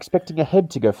 I'm expecting a head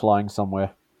to go flying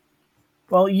somewhere.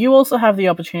 Well, you also have the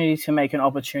opportunity to make an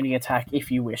opportunity attack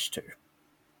if you wish to.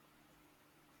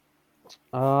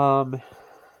 Bollocks.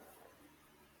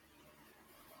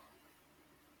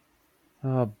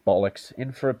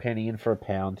 In for a penny, in for a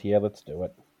pound. Yeah, let's do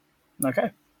it.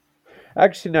 Okay.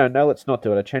 Actually, no, let's not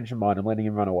do it. I changed my mind. I'm letting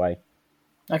him run away.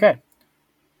 Okay.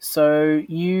 So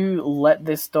you let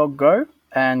this dog go,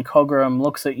 and Colgrim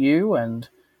looks at you and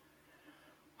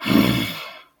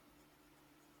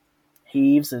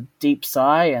heaves a deep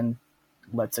sigh and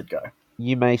lets it go.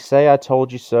 You may say I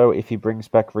told you so if he brings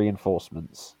back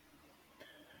reinforcements.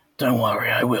 Don't worry,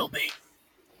 I will be.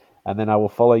 And then I will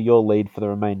follow your lead for the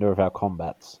remainder of our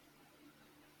combats.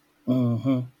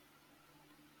 Mm-hmm.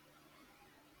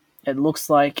 It looks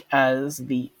like as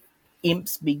the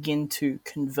imps begin to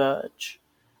converge,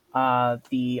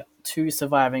 the 2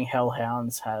 surviving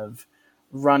hellhounds have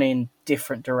run in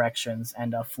different directions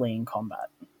and are fleeing combat.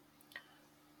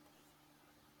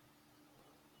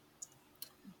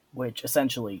 Which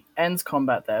essentially ends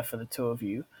combat there for the 2 of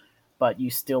you, but you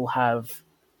still have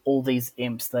all these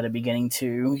imps that are beginning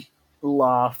to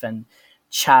laugh and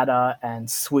chatter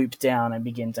and swoop down and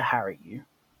begin to harry you.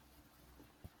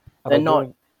 They're not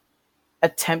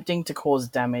attempting to cause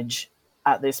damage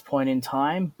at this point in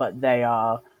time, but they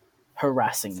are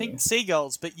harassing Think you.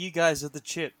 seagulls, but you guys are the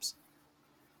chips.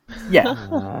 Yeah.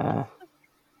 All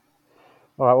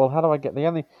right. Well, how do I get the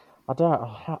only? I don't.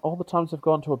 All the times I've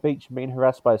gone to a beach and been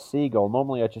harassed by a seagull,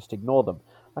 normally I just ignore them.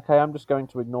 Okay, I'm just going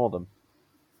to ignore them.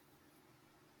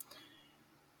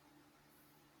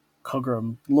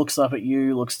 Colgrim looks up at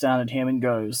you, looks down at him, and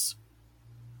goes,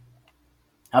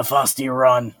 "How fast do you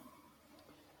run?"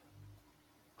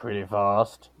 Pretty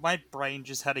fast. My brain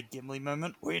just had a Gimli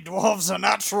moment. We dwarves are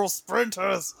natural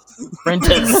sprinters!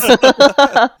 Sprinters.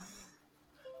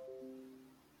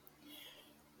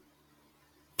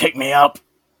 Pick me up.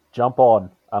 Jump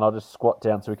on, and I'll just squat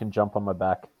down so he can jump on my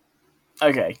back.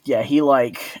 Okay, yeah, he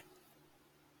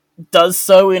does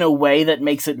so in a way that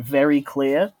makes it very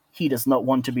clear he does not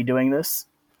want to be doing this.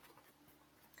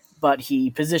 But he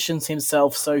positions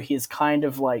himself so he's kind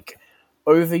of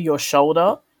over your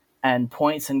shoulder and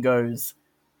points and goes,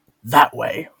 "That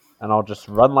way." And I'll just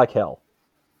run like hell.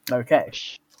 Okay.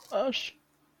 Gosh.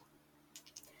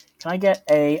 Can I get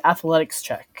a athletics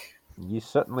check? You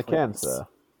certainly can, Please. sir.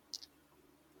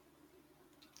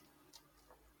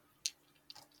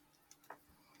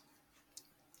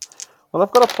 Well,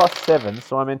 I've got a +7,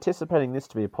 so I'm anticipating this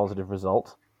to be a positive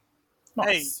result.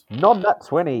 Nice. Non-nat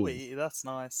 20. Wee, that's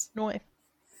nice. Nice.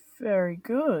 Very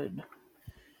good.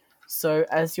 So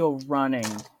as you're running,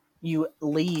 you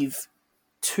leave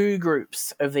 2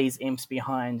 groups of these imps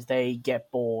behind. They get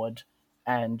bored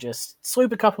and just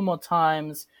swoop a couple more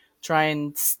times, try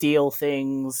and steal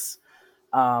things,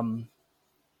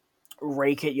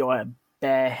 rake at your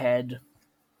bare head.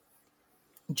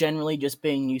 Generally just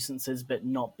being nuisances, but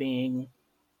not being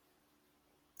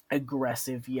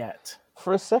aggressive yet.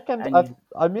 For a second, And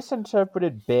I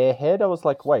misinterpreted Bearhead. I was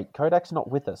like, wait, Kodak's not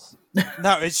with us.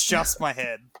 No, it's just my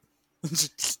head.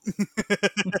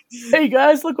 Hey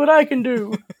guys, look what I can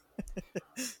do!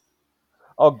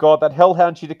 Oh god, that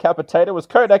hellhound she decapitated was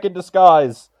Kodak in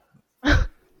disguise.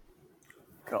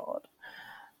 God.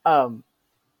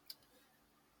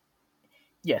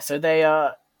 Yeah, so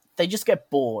they just get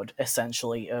bored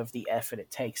essentially of the effort it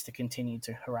takes to continue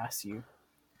to harass you.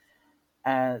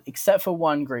 Except for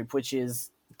one group, which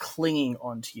is clinging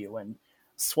onto you and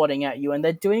swatting at you, and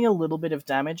they're doing a little bit of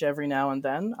damage every now and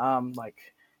then,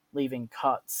 like leaving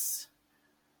cuts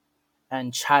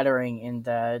and chattering in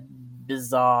their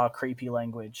bizarre, creepy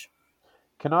language.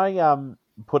 Can I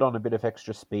put on a bit of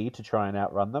extra speed to try and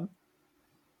outrun them?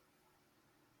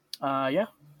 Yeah.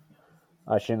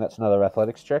 I assume that's another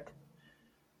athletics check.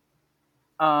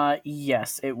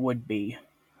 Yes, it would be.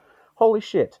 Holy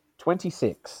shit,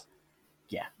 26.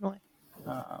 Yeah. Right.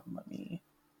 Let me...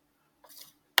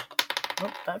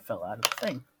 Oh, that fell out of the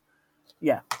thing.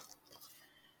 Yeah.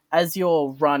 As you're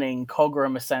running,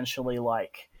 Cogram essentially,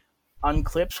 like,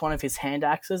 unclips one of his hand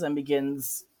axes and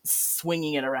begins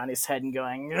swinging it around his head and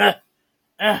going,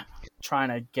 trying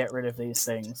to get rid of these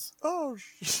things. Oh,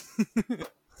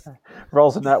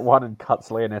 Rolls in that one and cuts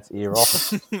Leonette's ear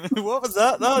off. what was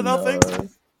that? No, nothing.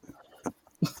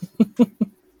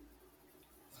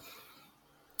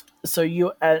 So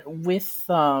you with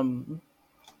 1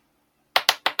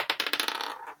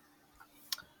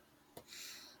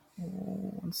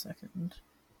 second.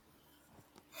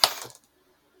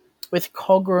 With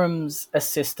Cogram's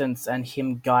assistance and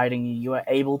him guiding you, you are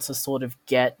able to sort of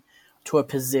get to a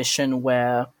position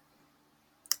where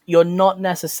you're not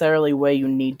necessarily where you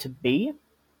need to be,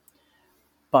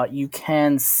 but you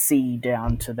can see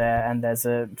down to there, and there's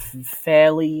a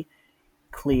fairly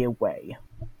clear way.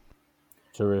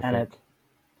 Terrific.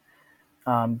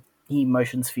 And he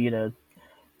motions for you to,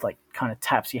 like, kind of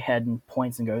taps your head and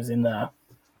points and goes in there.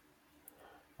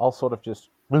 I'll sort of just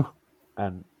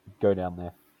and go down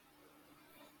there.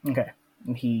 Okay.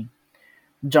 And he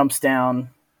jumps down,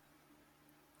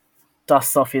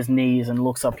 dusts off his knees, and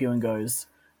looks up at you and goes,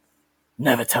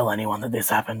 "Never tell anyone that this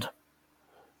happened."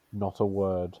 Not a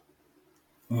word.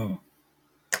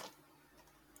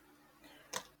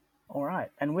 Alright,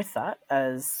 and with that,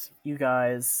 as you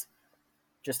guys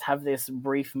just have this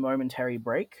brief momentary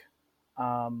break,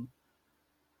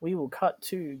 we will cut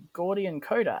to Gordy and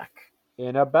Kodak.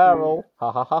 In a barrel.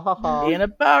 Ha ha ha ha ha. In a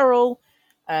barrel!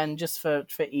 And just for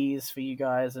ease for you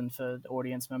guys and for the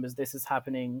audience members, this is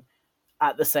happening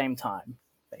at the same time,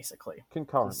 basically.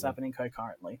 Concurrently. It's happening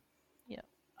concurrently. Yeah.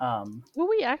 Were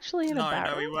we actually in a No,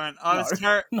 barrel? no, we weren't. I was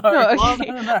No, Okay.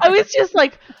 no. I was just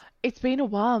like, it's been a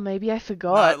while. Maybe I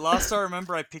forgot. No, last I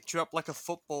remember, I picked you up like a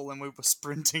football and we were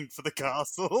sprinting for the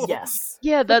castle. Yes.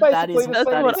 Yeah, That Basically is the that's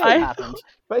same what thing. I happened.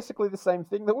 Basically the same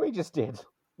thing that we just did.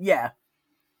 Yeah,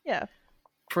 Yeah,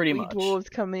 pretty we much. dwarves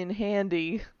come in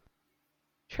handy.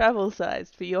 Travel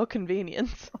sized for your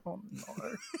convenience. Oh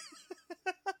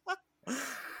no.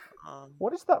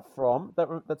 What is that from?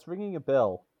 That's ringing a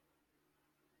bell.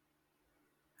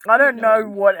 I don't know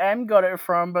what Em got it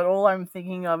from, but all I'm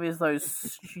thinking of is those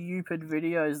stupid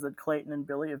videos that Clayton and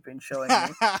Billy have been showing me.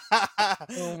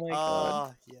 Oh my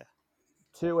god. Yeah.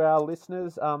 To our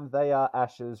listeners, they are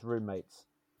Ash's roommates.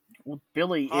 Well,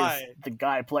 Billy Hi. is the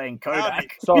guy playing Howdy.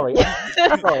 Kodak. Sorry.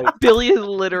 Sorry. Billy is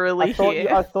literally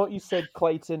here. I thought you said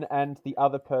Clayton and the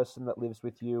other person that lives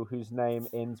with you whose name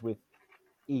ends with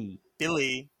E.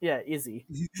 Billy. Yeah, Izzy.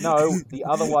 No, the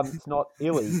other one's not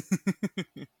Illy.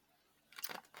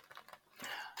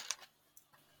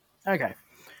 Okay,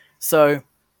 so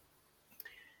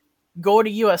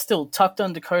Gordy, you are still tucked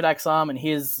under Kodak's arm, and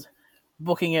he's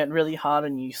booking it really hard,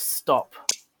 and you stop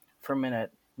for a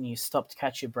minute, and you stop to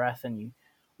catch your breath, and you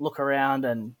look around,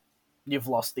 and you've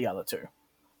lost the other two.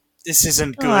 This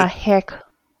isn't good. Ah, heck.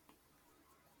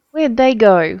 Where'd they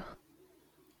go?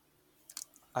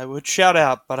 I would shout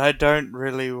out, but I don't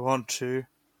really want to.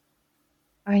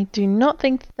 I do not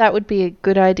think that would be a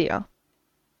good idea.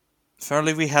 If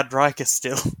only we had Riker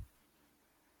still.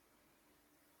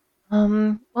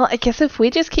 Well, I guess if we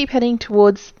just keep heading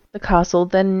towards the castle,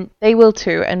 then they will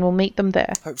too, and we'll meet them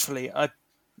there. Hopefully. I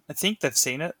think they've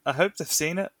seen it. I hope they've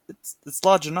seen it. It's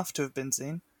large enough to have been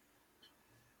seen.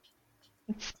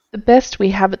 It's the best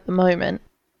we have at the moment.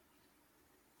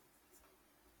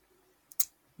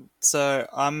 So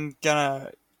I'm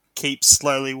gonna keep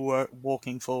slowly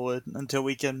walking forward until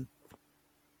we can...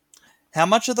 How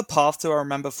much of the path do I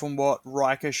remember from what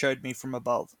Riker showed me from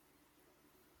above?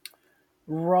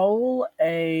 Roll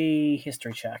a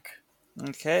history check.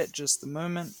 Okay, just a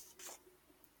moment.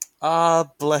 Ah,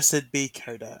 blessed be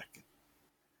Kodak.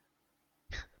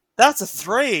 That's a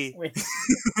 3! Wait.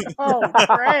 Oh,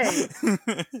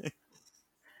 great!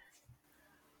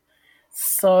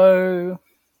 So,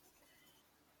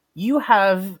 you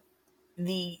have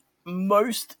the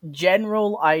most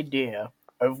general idea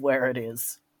of where it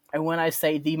is. And when I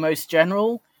say the most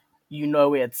general, you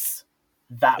know it's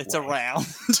that It's way. around.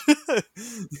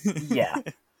 Yeah.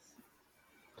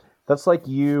 That's like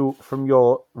you from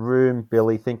your room,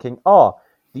 Billy, thinking, "Oh,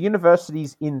 the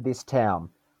university's in this town."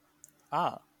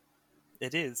 Ah,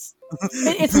 it is.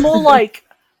 It's more like,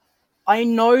 I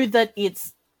know that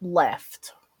it's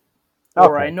left.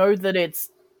 Or Okay. I know that it's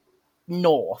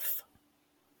north.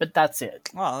 But that's it.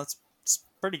 Wow, it's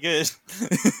pretty good.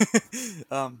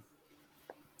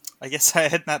 I guess I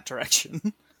head in that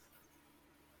direction.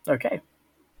 Okay.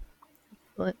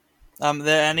 But Are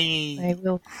there I any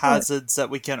will. hazards that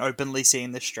we can openly see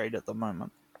in the street at the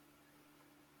moment?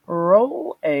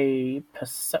 Roll a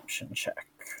perception check.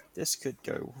 This could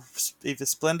go either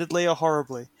splendidly or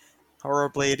horribly.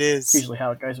 Horribly it It's is. usually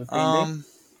how it goes with D&D.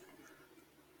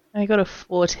 I got a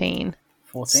 14.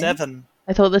 14. 7.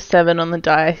 I thought the 7 on the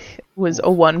die was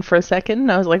a 1 for a second,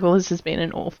 and I was like, well, this has been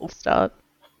an awful start.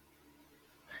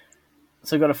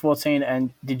 So you got a 14,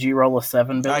 and did you roll a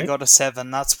 7, Billy? I got a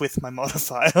 7. That's with my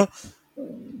modifier.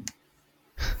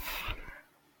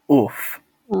 Oof,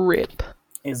 Rip.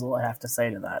 is all I have to say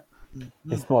to that.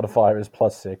 His modifier is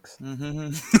 +6.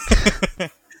 Mm-hmm.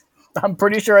 I'm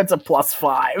pretty sure it's a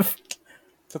 +5.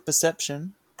 For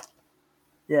perception.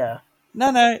 Yeah. No.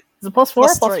 Is it +4 or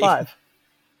 +3. +5?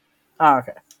 Oh,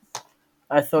 okay.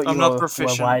 I thought I'm you not were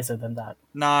proficient. wiser than that.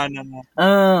 No.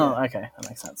 Oh, okay. That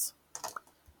makes sense.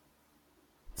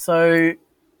 So,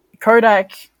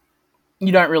 Kodak,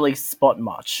 you don't really spot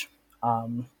much.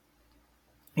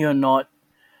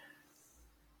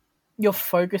 You're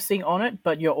focusing on it,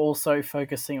 but you're also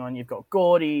focusing on, you've got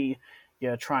Gordy,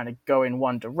 you're trying to go in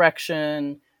one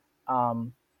direction.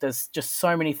 There's just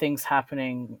so many things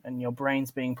happening, and your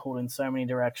brain's being pulled in so many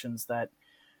directions that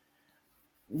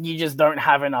you just don't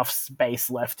have enough space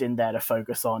left in there to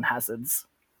focus on hazards.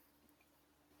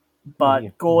 But Yeah.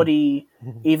 Gordy,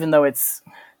 even though it's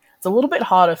a little bit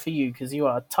harder for you because you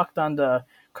are tucked under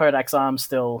Kodak's arm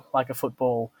still like a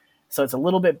football, so it's a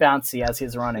little bit bouncy as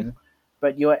he's running,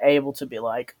 but you're able to be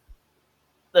like,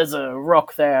 there's a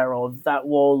rock there, or that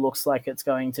wall looks like it's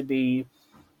going to be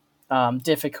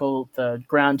difficult, the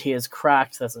ground here is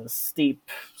cracked, there's a steep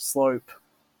slope.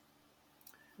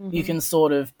 You can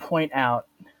sort of point out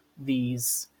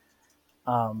these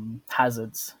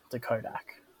hazards to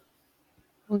Kodak.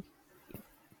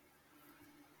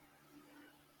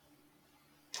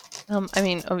 I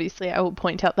mean, obviously, I will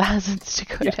point out the hazards to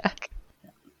Kodak.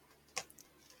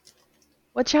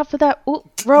 Watch out for that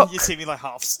rock! You see me like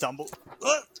half stumble.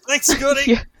 Thanks, Gordy!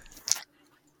 Yeah.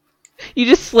 You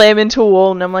just slam into a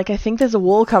wall, and I'm like, I think there's a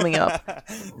wall coming up.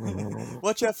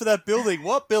 Watch out for that building.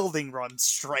 What building? Run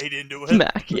straight into it.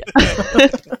 Smack, yeah.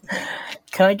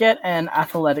 Can I get an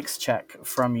athletics check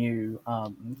from you?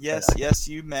 Yes, Kodak? yes,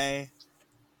 you may.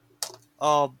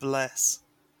 Oh, bless.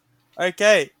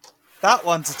 Okay, that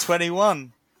one's a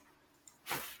 21.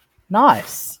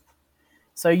 Nice.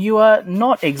 So you are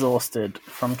not exhausted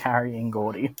from carrying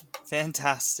Gordy.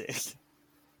 Fantastic.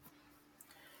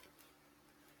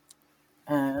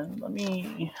 And let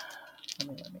me.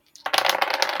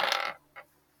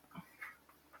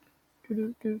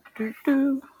 Do.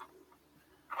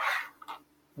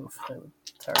 Oof, they were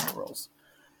terrible rolls.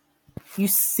 You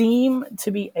seem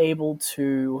to be able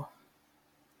to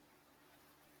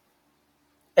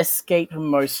escape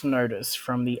most notice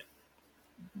from the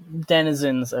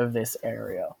denizens of this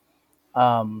area.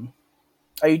 Are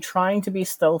you trying to be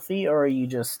stealthy, or are you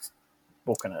just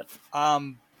booking it?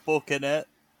 Booking it.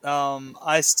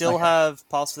 I still Okay. have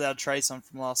Pass Without a Trace on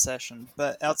from last session,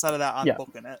 but outside of that, I'm Yeah.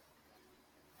 booking it.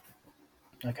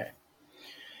 Okay.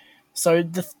 So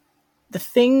the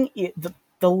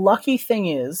lucky thing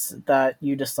is that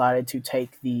you decided to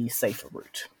take the safer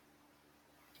route,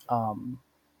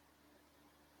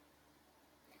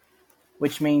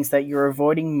 which means that you're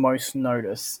avoiding most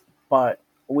notice. But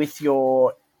with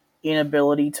your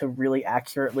inability to really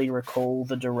accurately recall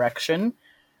the direction,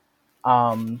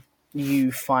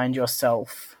 you find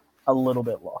yourself a little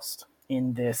bit lost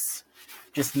in this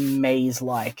just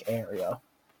maze-like area.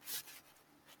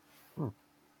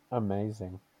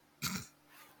 Amazing.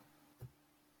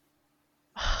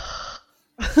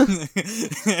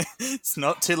 It's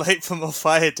not too late for more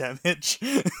fire damage.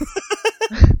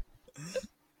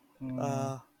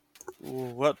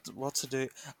 What to do?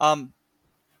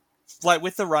 Like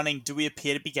with the running, do we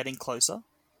appear to be getting closer?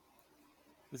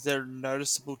 Is there a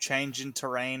noticeable change in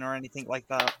terrain or anything like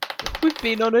that? We've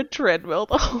been on a treadmill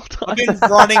the whole I've time. been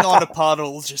running on a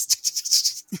puddle,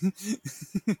 just.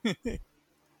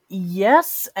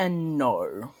 Yes and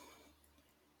no.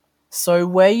 So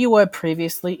where you were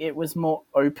previously, it was more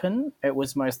open. It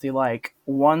was mostly like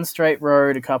one straight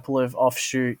road, a couple of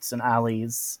offshoots and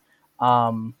alleys,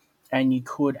 and you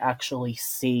could actually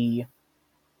see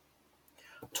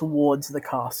towards the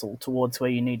castle, towards where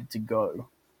you needed to go.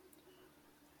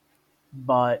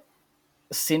 But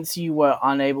since you were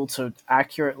unable to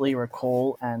accurately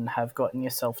recall and have gotten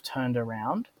yourself turned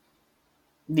around,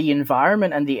 the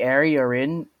environment and the area you're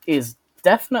in is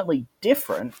definitely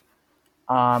different.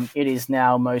 It is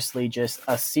now mostly just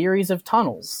a series of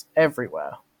tunnels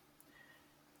everywhere.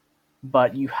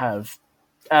 But you have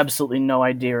absolutely no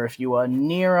idea if you are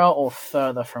nearer or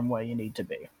further from where you need to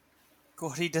be.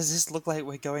 Gordy, does this look like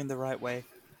we're going the right way?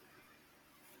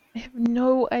 I have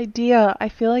no idea. I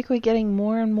feel like we're getting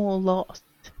more and more lost.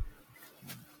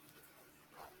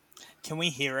 Can we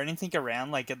hear anything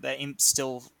around? Like, are the imps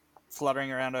still fluttering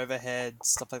around overhead,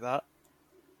 stuff like that?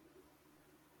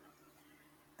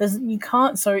 You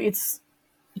can't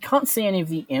see any of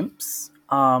the imps.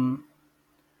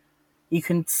 You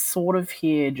can sort of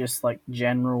hear just like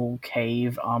general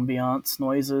cave ambiance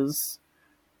noises.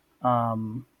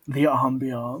 The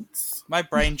ambiance. My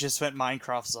brain just went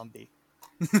Minecraft zombie.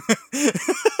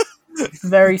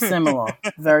 Very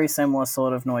similar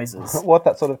sort of noises. What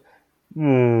that sort of...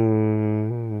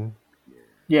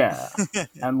 Yeah,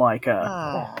 and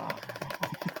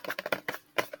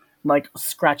like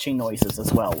scratching noises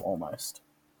as well, almost.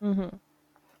 Mm-hmm.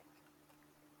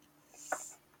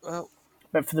 Well,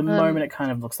 But for the moment, it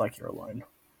kind of looks like you're alone.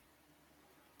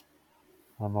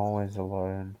 I'm always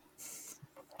alone.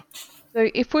 So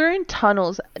if we're in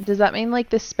tunnels, does that mean like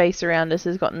the space around us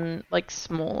has gotten like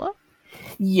smaller?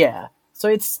 Yeah, so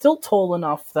it's still tall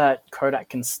enough that Kodak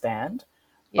can stand,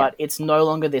 Yeah. but it's no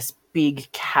longer this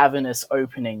big cavernous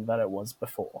opening that it was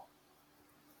before.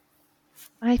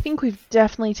 I think we've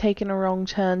definitely taken a wrong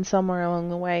turn somewhere along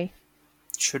the way.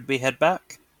 should we head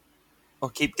back? Or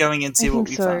keep going and see I what think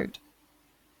we so. find?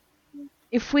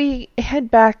 If we head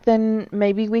back, then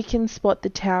maybe we can spot the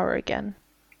tower again.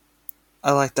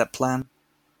 I like that plan.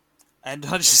 And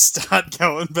I just start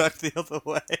going back the other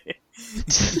way.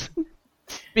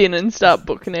 Spin and start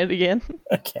booking it again.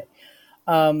 Okay.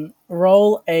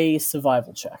 Roll a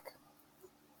survival check.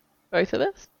 Both of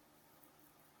us?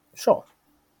 Sure.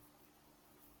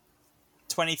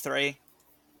 23.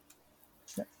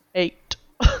 8.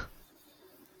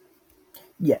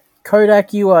 Yeah.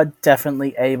 Kodak, you are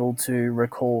definitely able to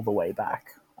recall the way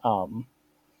back.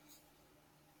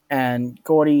 And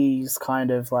Gordy's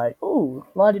kind of like, ooh,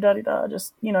 la-di-da-di-da,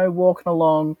 just, walking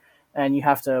along, and you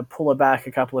have to pull her back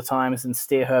a couple of times and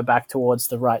steer her back towards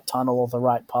the right tunnel or the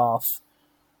right path.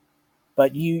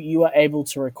 But you are able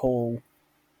to recall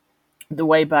the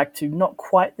way back to not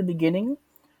quite the beginning,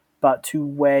 but to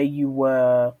where you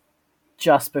were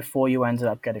just before you ended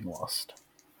up getting lost.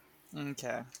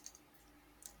 Okay.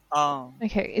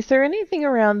 Okay, is there anything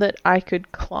around that I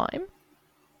could climb?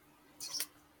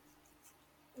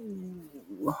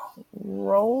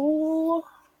 Roll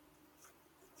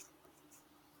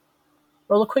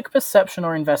a quick perception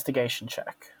or investigation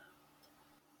check.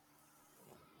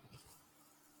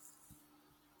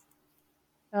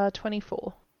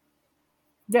 24.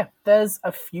 Yeah, there's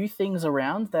a few things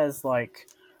around. There's like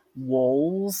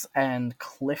walls and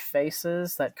cliff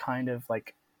faces that kind of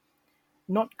like,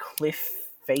 not cliff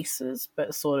faces,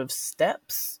 but sort of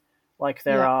steps like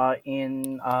there are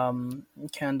in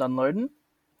Cairn Dunloden.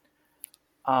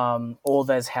 Or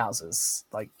there's houses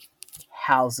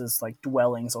like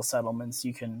dwellings or settlements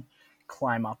you can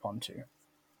climb up onto.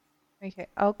 Okay,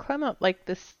 I'll climb up like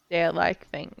the stair-like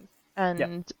things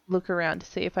and look around to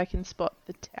see if I can spot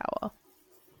the tower.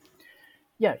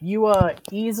 Yeah, you are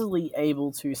easily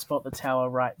able to spot the tower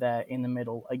right there in the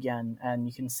middle again, and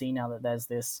you can see now that there's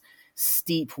this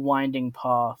steep winding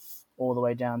path all the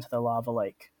way down to the lava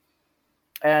lake.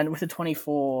 And with a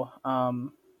 24,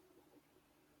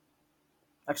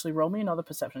 actually roll me another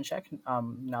perception check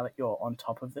now that you're on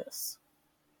top of this.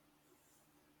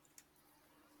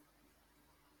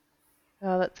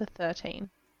 Oh, that's a 13.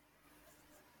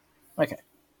 Okay.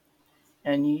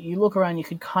 And you look around, you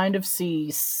could kind of see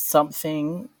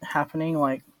something happening,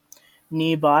 like,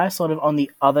 nearby, sort of on the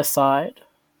other side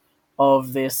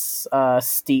of this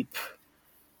steep,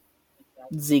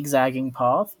 zigzagging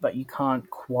path, but you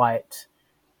can't quite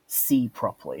see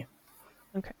properly.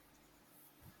 Okay.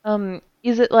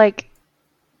 Is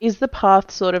the path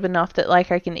sort of enough that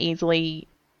like I can easily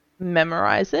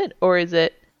memorize it, or is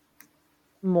it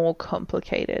more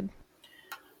complicated?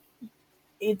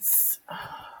 It's...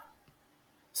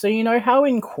 So you know how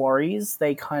in quarries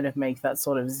they kind of make that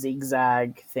sort of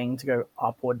zigzag thing to go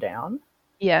up or down?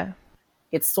 Yeah.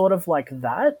 It's sort of like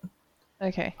that,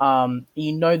 Okay.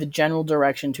 You know the general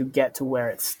direction to get to where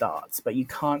it starts, but you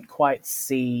can't quite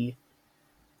see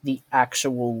the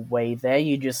actual way there.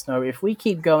 You just know if we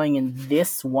keep going in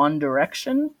this one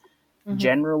direction,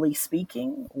 generally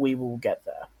speaking, we will get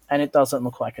there. And it doesn't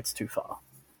look like it's too far.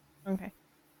 Okay.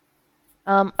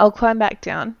 I'll climb back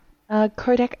down.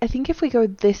 Kodak, I think if we go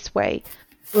this way,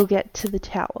 we'll get to the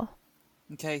tower.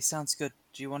 Okay, sounds good.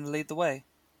 Do you want to lead the way?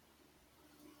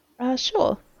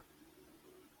 Sure.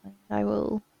 I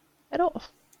will head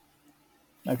off.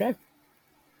 Okay.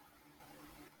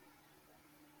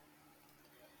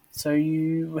 So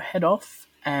you head off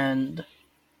and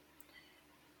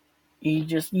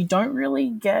you don't really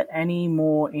get any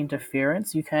more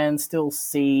interference. You can still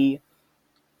see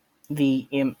the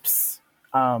imps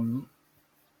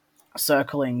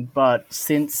circling, but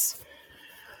since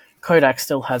Kodak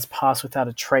still has Pass Without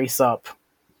a Trace up,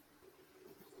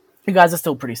 you guys are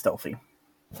still pretty stealthy.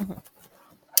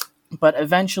 But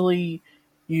eventually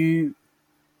you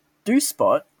do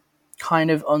spot,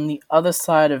 kind of on the other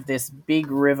side of this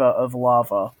big river of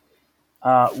lava,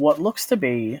 what looks to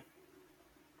be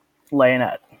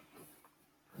Leonette.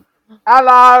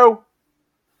 Hello!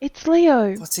 It's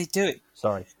Leo. What's he doing?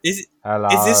 Sorry. Hello.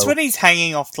 Is this when he's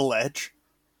hanging off the ledge?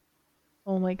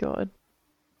 Oh my god.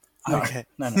 Okay.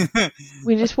 No.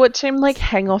 We just watch him like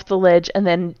hang off the ledge and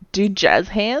then do jazz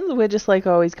hands. We're just like,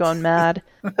 oh, he's gone mad.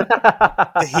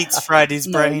 The heat's fried his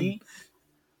brain.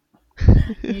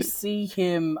 You see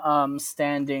him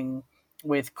standing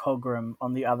with Cogrum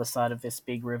on the other side of this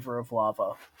big river of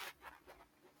lava.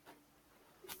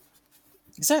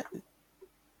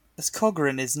 That's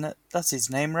Cogrin, isn't it? That's his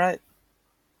name, right?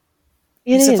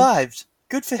 It He is. survived.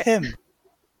 Good for him.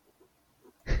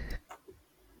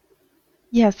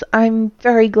 Yes, I'm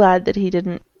very glad that he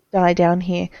didn't die down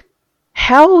here.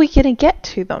 How are we going to get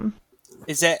to them?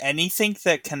 Is there anything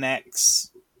that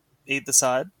connects either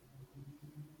side?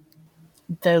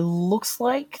 There looks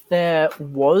like there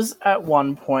was at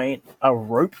one point a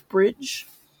rope bridge,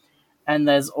 and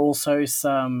there's also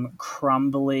some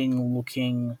crumbling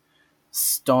looking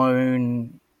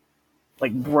stone,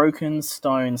 like broken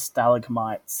stone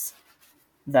stalagmites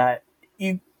that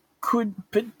you could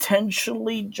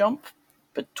potentially jump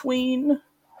between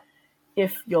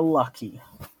if you're lucky.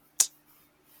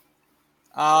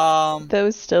 If there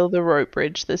was still the rope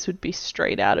bridge, this would be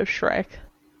straight out of Shrek.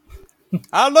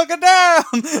 I'm looking down!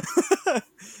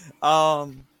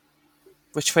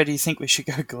 Which way do you think we should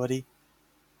go, Gordy?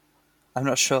 I'm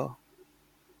not sure.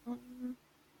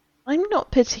 I'm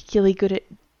not particularly good at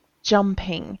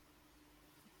jumping,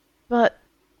 but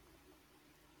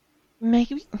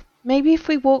maybe if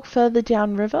we walk further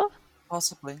downriver?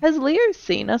 Possibly. Has Leo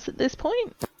seen us at this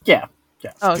point? Yeah.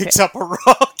 Oh, okay. Picks up a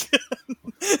rock.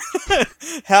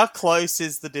 How close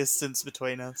is the distance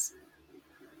between us?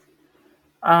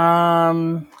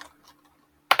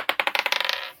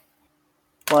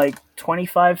 Like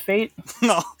 25 feet.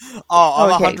 No.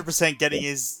 I'm Okay. 100% getting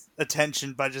his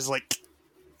attention by just like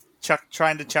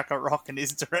trying to chuck a rock in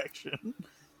his direction.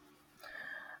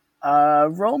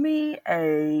 Roll me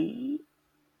a...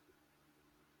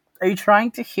 Are you trying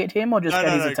to hit him or just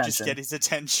get his attention? Just get his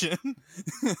attention.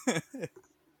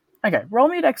 Okay, roll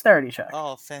me a dexterity check.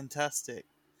 Oh, fantastic.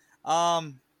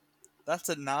 That's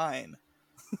a 9.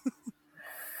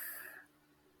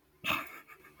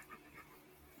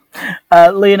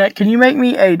 Leonette, can you make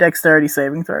me a dexterity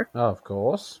saving throw? Of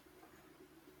course.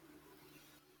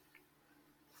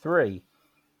 3.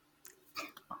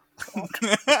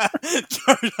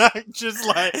 Kodak just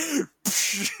like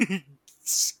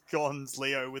scones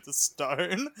Leo with a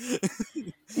stone.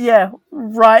 Yeah,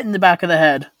 right in the back of the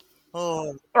head.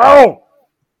 Oh.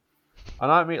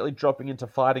 And I'm immediately dropping into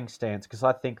fighting stance because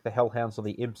I think the Hellhounds or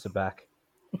the Imps are back.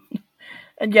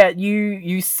 And yeah,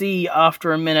 you see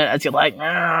after a minute as you're like,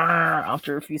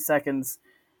 after a few seconds,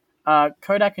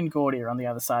 Kodak and Gordy are on the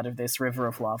other side of this river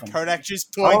of lava. Kodak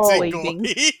just points at waving.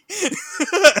 Gordy.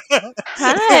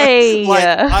 Hey! Like,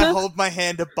 I hold my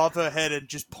hand above her head and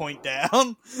just point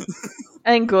down.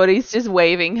 And Gordy's just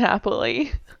waving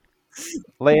happily.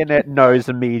 Leonette knows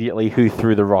immediately who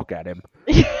threw the rock at him.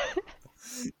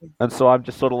 And so I'm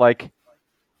just sort of like,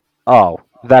 oh,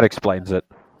 that explains it.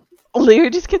 Leo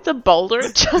just gets a boulder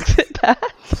and chucks it back.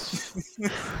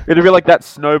 It'd be like that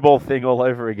snowball thing all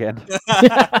over again.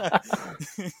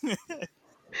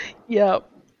 Yep.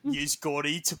 Use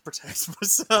Gordy to protect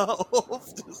myself.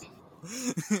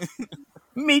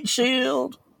 Meat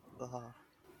shield!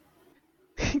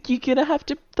 You're gonna have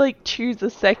to like choose a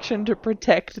section to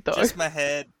protect though. Just my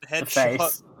head The headshot.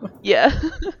 face. Yeah.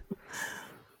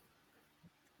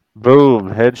 Boom,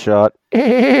 headshot.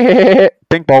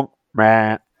 Ping pong.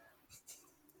 Meh.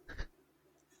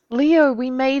 Leo, we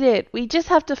made it. We just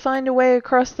have to find a way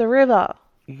across the river.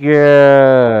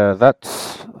 Yeah,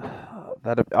 that's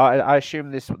that. I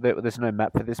assume there's no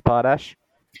map for this part, Ash.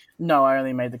 No, I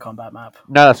only made the combat map.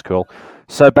 No, that's cool.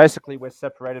 So basically, we're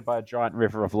separated by a giant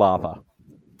river of lava.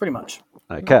 Pretty much.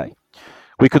 Okay,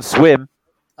 we could swim.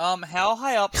 How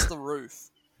high up's the roof?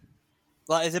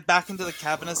 Like, is it back into the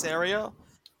cavernous area?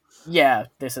 Yeah,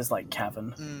 this is like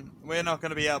cavern. We're not going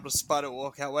to be able to spider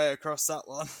walk our way across that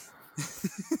one.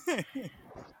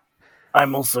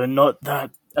 I'm also not that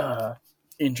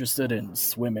interested in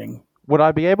swimming. Would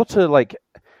I be able to like?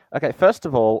 Okay, first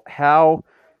of all, how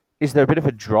is there a bit of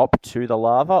a drop to the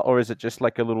lava, or is it just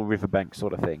like a little riverbank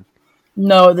sort of thing?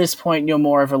 No, at this point you're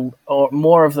more of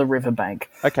the riverbank.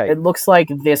 Okay, It looks like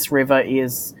this river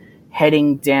is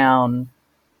heading down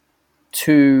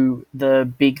to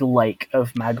the big lake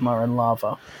of magma and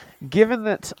lava. given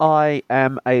that I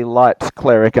am a light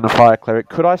cleric and a fire cleric,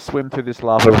 could I swim through this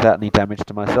lava without any damage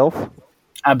to myself?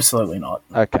 Absolutely not.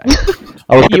 Okay.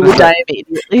 I was You gonna will say, die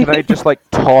immediately. can I just like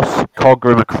toss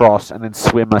Cogrim across and then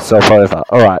swim myself over?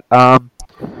 All right.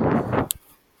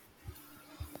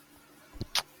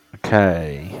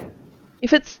 Okay.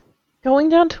 If it's going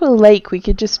down to a lake, we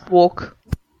could just walk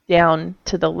down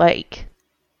to the lake.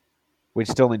 We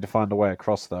still need to find a way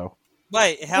across, though.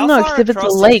 Wait, how No, far 'cause if it's a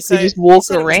across did lake, you we say- just walk you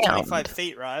said it was around. 25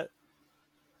 feet, right?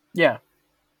 Yeah.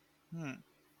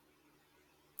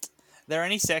 There are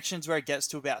any sections where it gets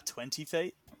to about 20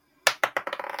 feet?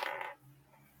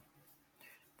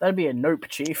 That'd be a nope,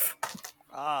 Chief.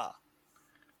 Ah.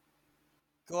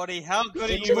 Gordy, how good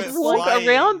are You you at just walk flying?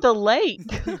 around the lake.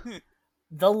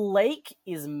 The lake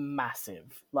is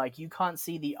massive. Like, you can't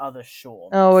see the other shore.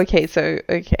 Oh, okay, so,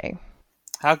 okay.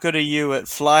 How good are you at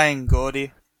flying,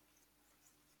 Gordy?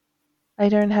 I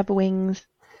don't have wings.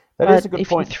 That But is a good if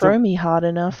point. you throw me hard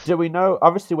enough. Do we know?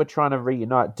 Obviously, we're trying to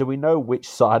reunite. Do we know which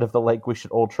side of the lake we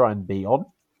should all try and be on?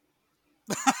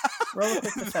 Roll a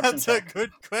quick perception That's a check.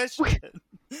 good question.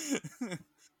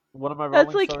 What am I rolling?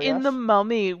 That's like sorry, in Ash? The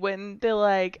Mummy when they're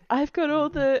like, I've got all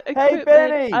the Hey, equipment.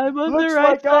 Benny! I'm on looks the right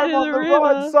like side I'm of on the the river.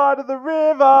 right side of the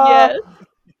river.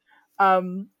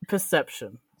 Yes.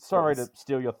 Perception. Sorry please. to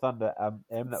steal your thunder,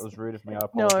 Em. That was rude of me. I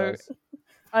No. apologize.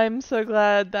 I'm so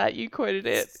glad that you quoted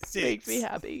it. It makes me 6.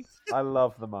 happy. I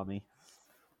love the Mummy.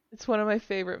 It's one of my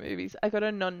favorite movies. I got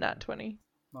a non-nat 20.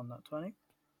 On that 20.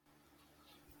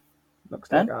 Looks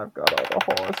Ben? like I've got all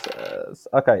the horses.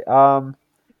 Okay.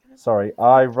 Sorry.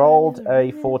 I rolled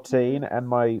a 14, and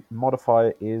my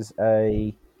modifier is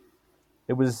a.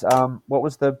 It was What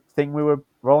was the thing we were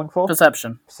rolling for?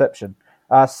 Perception. Perception.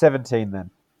 17 then.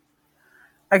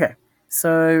 Okay.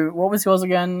 So, what was yours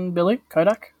again, Billy?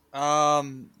 Kodak? I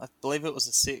believe it was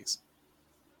a 6.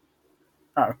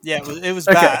 Oh. Yeah, it was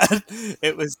Okay. bad.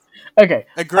 It was Okay.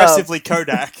 aggressively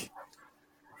Kodak.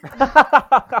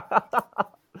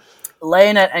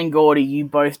 Leonette and Gordy, you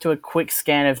both do a quick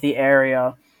scan of the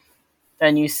area,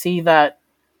 and you see that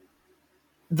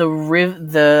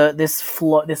this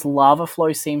lava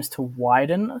flow seems to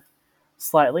widen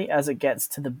slightly as it gets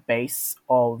to the base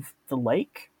of the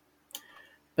lake,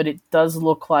 but it does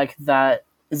look like that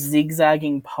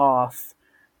zigzagging path,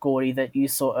 Gordy, that you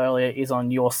saw earlier is on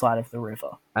your side of the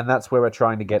river. And that's where we're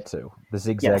trying to get to, the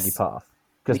zigzaggy Yes. path.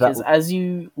 Because as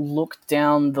you look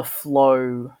down the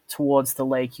flow towards the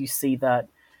lake, you see that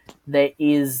there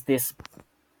is this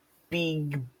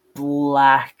big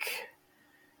black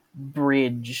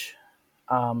bridge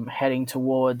heading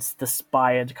towards the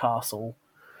spired castle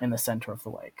in the center of the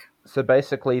lake. So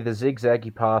basically, the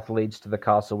zigzaggy path leads to the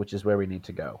castle, which is where we need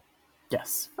to go.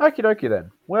 Yes. Okie dokie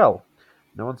then. Well,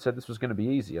 no one said this was going to be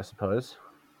easy, I suppose.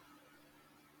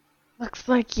 Looks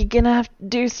like you're gonna have to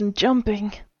do some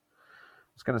jumping.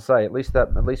 I was going to say, at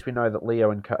least we know that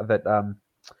Leo and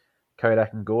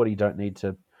Kodak and Gordy don't need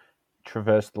to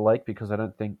traverse the lake, because I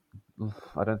don't think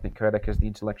Kodak has the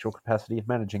intellectual capacity of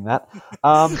managing that.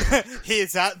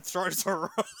 Hears that and throws a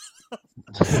rock.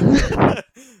 So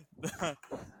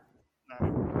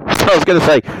I was going to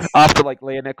say, after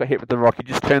Leonette got hit with the rock, he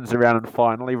just turns around and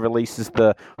finally releases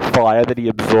the fire that he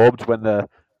absorbed when the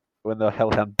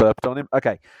hellhound burped on him.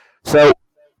 Okay, so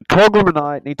Torgrim and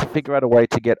I need to figure out a way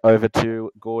to get over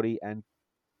to Gordy and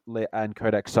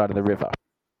Kodak's side of the river.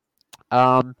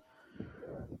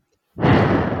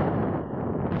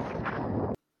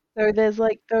 So there's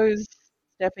like those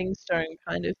stepping stone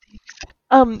kind of things.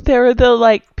 There are the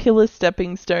like pillar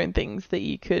stepping stone things that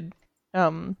you could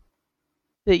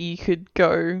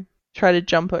go try to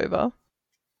jump over.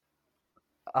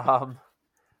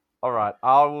 All right,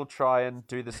 I will try and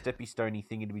do the steppy stony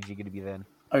thingy-jiggity then.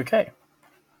 Okay.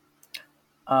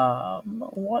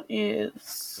 What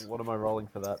is... What am I rolling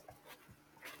for that?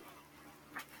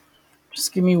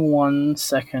 Just give me 1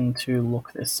 second to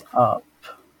look this up.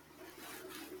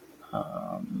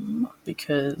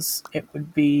 Because it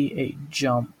would be a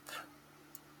jump.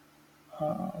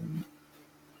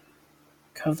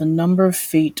 Cover the number of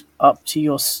feet up to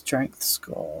your strength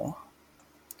score.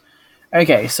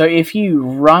 Okay, so if you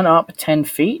run up 10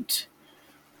 feet,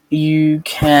 you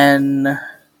can...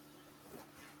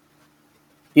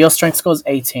 Your strength score is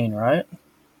 18, right?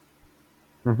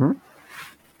 Mm-hmm.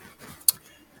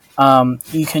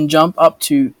 You can jump up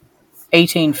to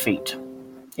 18 feet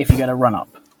if you get a run up.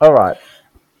 All right.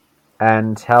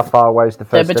 And how far away is the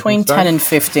first They're between stepping 10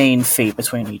 stone? and 15 feet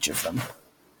between each of them.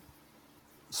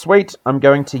 Sweet. I'm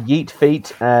going to yeet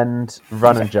feet and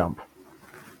run and jump.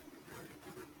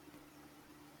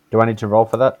 Do I need to roll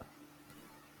for that?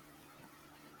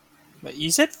 But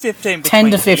you said 15 between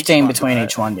 10 to 15 each one, between right?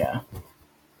 each one, yeah.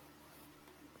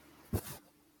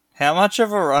 How much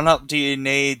of a run-up do you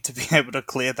need to be able to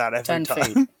clear that every 10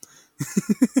 time? feet.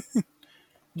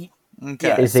 Okay.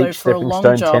 Yeah, Is so each for a stepping long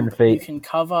stone jump, 10 feet? you can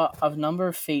cover a number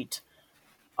of feet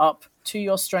up to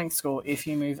your strength score if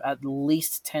you move at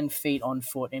least 10 feet on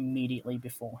foot immediately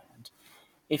beforehand.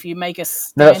 If you make a No,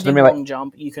 that's what I standing mean, like- long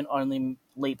jump, you can only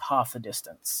leap half the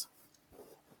distance.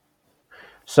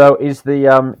 So is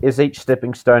the is each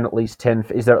stepping stone at least 10?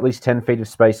 Is there at least 10 feet of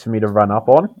space for me to run up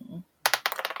on?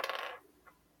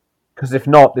 Because if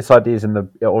not, this idea is in the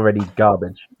already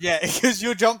garbage. Yeah, because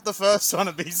you'll jump the first one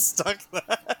and be stuck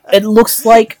there. It looks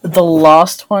like the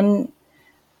last one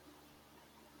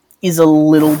is a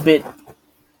little bit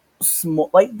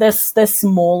small. Like they're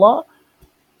smaller,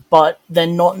 but they're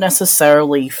not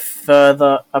necessarily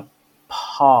further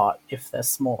apart if they're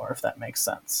smaller. If that makes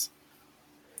sense.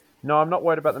 No, I'm not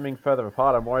worried about them being further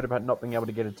apart. I'm worried about not being able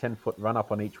to get a 10-foot run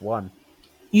up on each one.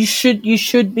 You should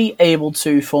be able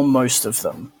to for most of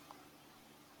them.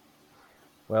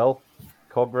 Well,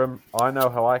 Cogram, I know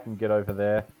how I can get over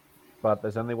there, but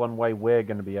there's only one way we're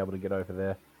going to be able to get over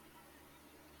there.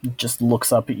 It just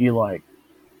looks up at you like,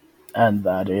 and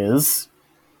that is.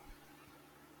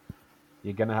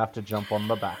 You're going to have to jump on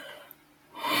my back.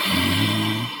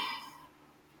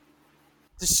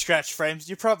 Just scratch frames.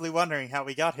 You're probably wondering how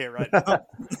we got here right now.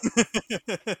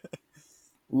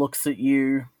 Looks at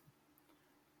you.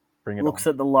 Bring it Looks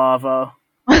on. at the lava.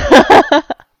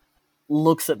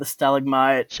 Looks at the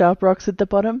stalagmite. Sharp rocks at the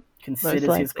bottom. Considers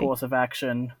Most his likely. course of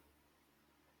action.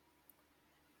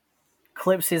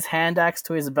 Clips his hand axe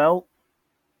to his belt.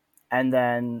 And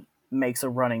then makes a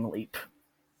running leap.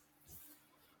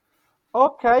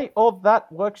 Okay, oh,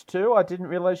 that works too. I didn't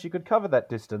realize you could cover that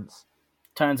distance.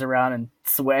 Turns around and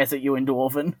swears at you in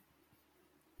Dwarven.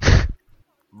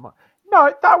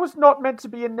 No, that was not meant to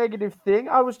be a negative thing.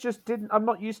 I'm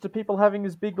not used to people having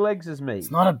as big legs as me.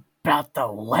 It's not about the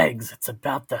legs, it's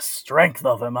about the strength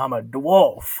of him. I'm a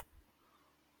dwarf.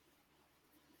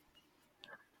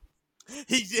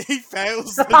 He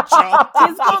fails the jump.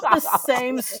 He's got the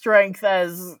same strength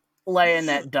as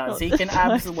Leonette does. He can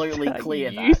absolutely clear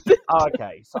that.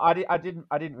 Okay, so I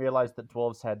didn't realize that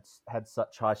dwarves had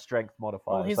such high strength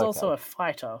modifiers. Well, he's Okay. also a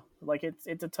fighter. Like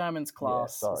it determines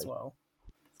class sorry. as well.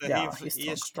 So Yeah, he he's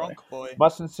is strong strong boy.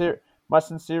 My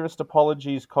sincerest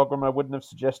apologies, Cogram. I wouldn't have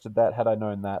suggested that had I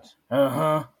known that.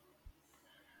 Uh-huh.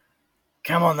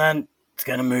 Come on then. It's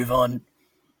gonna move on.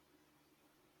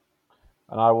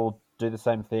 And I will do the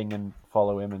same thing and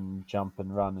follow him and jump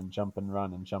and run and jump and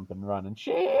run and jump and run and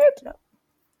shit.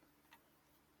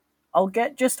 I'll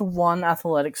get just one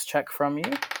athletics check from you,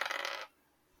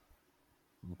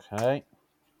 Okay.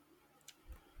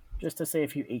 just to see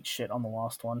if you eat shit on the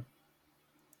last one.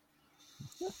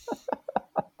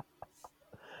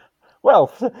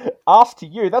 Well, asked to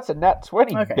you, that's a nat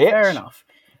 20, Okay, bitch. fair enough.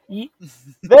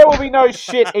 There will be no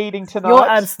shit eating tonight. You're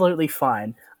absolutely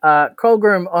fine.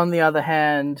 Colgrim, on the other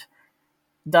hand,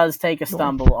 does take a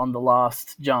stumble on the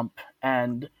last jump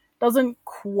and doesn't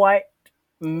quite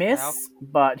miss, Ow.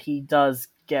 but he does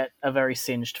get a very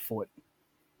singed foot.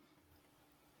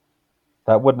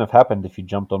 That wouldn't have happened if you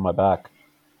jumped on my back.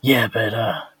 Yeah,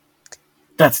 but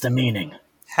that's the meaning.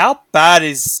 How bad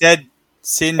is said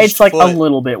singed It's like foot? a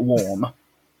little bit warm.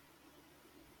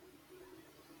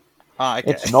 Ah,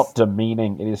 okay. It's not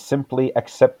demeaning. It is simply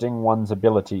accepting one's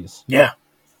abilities. Yeah.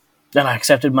 Then I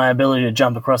accepted my ability to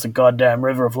jump across a goddamn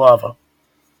river of lava.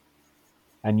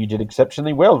 And you did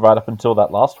exceptionally well right up until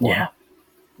that last one. Yeah.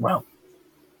 Well,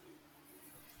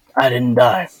 I didn't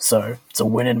die, so it's a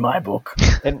win in my book.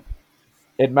 And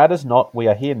it matters not. We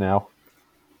are here now.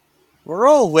 We're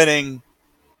all winning.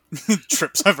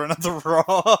 Trips over another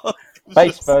rock.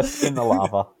 Face first in the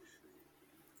lava.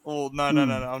 Oh, no.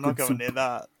 I'm not going near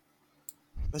that.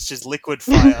 That's just liquid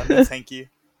fire. No, thank you.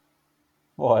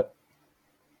 What?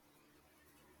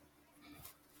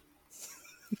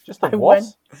 Just a I what?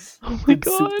 went- Oh my Good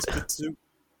soup. god. Good soup.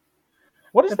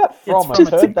 What is that from? from I've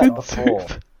a heard that TikTok. before.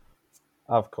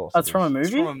 Of course. That's it from a is.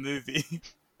 It's movie? from a movie.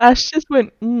 Ash just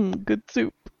went, good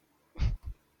soup.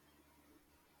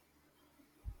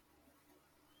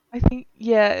 I think,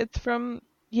 yeah, it's from,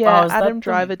 Oh, is that Adam the-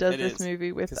 Driver does It this is,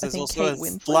 movie with, Because I there's think, also Kate a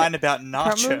Winslet. line about I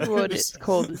can't remember what nachos. it's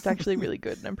called. It's actually really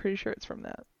good, and I'm pretty sure it's from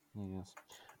that. Yes.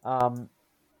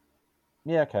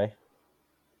 Yeah. Okay.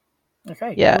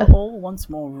 Okay, Yeah. you're all once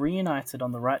more reunited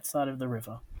on the right side of the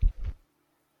river.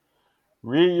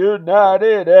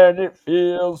 Reunited and it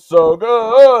feels so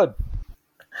good.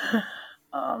 Oh,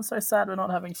 I'm so sad we're not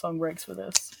having song breaks for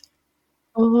this.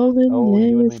 All in Oh,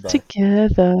 you and me this both.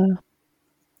 together.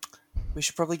 We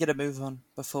should probably get a move on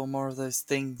before more of those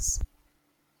things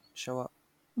show up.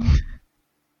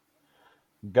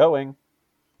 Going.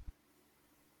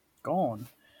 Gone.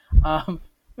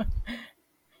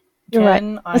 You're right.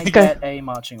 Can I Let's go. get a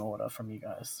marching order from you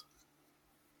guys?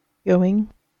 Going.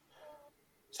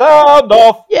 Sound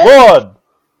off. Yes. One.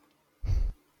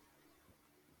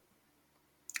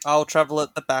 I'll travel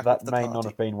at the back That of the may party. not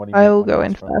have been what he I meant will when he go asked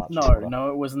in for a first. marching No, order. no,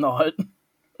 it was not.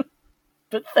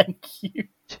 But thank you.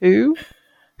 2.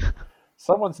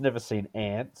 Someone's never seen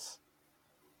Ants.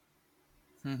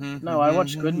 No, I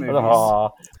watch good movies. Hurrah.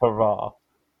 Hurrah.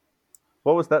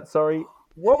 What was that? Sorry.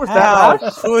 What was How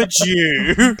that? could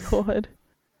you? God.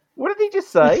 What did he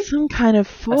just say? It's some kind of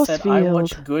I force said I field.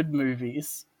 watch good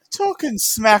movies. Talking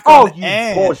smack Oh, on you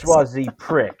ants. bourgeoisie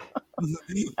prick.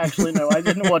 Actually, no, I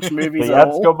didn't watch movies The at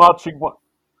ants all. go marching one.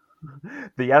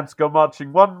 The ants go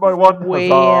marching one by one.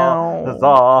 Wow. Huzzah!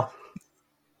 Huzzah!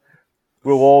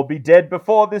 We'll all be dead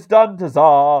before this done.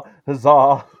 Huzzah!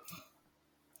 Huzzah!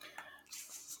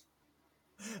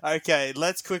 Okay,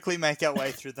 let's quickly make our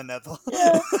way through the nether.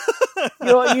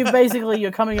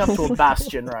 You're coming up to a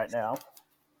bastion right now.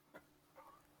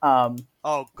 Oh,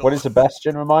 God. What is a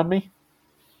bastion? Remind me.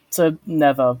 It's a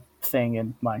nether thing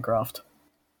in Minecraft.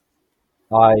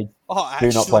 I Oh, do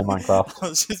not play actually, Minecraft. I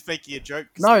was just making a joke.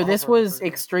 'cause No, the this hover was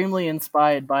improvement. extremely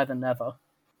inspired by the nether.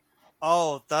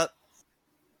 Oh, that...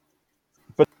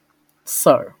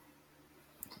 So,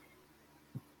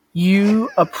 you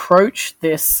approach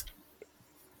this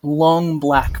long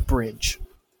black bridge.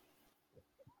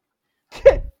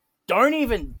 Don't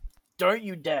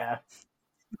you dare.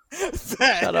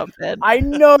 Shut up, Ben. I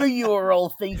know you were all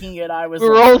thinking it. I was.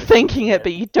 We're also all thinking it,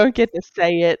 but you don't get to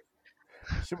say it.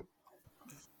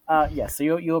 Yeah, so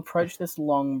you approach this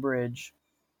long bridge.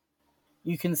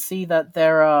 You can see that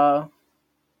there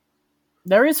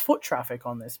is foot traffic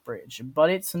on this bridge, but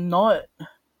it's not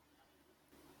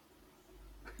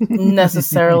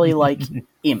necessarily like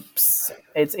imps.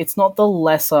 It's not the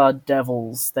lesser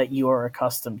devils that you are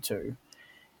accustomed to.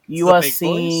 You The are big boys?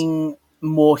 seeing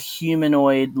more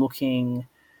humanoid looking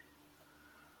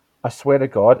I swear to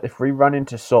God, if we run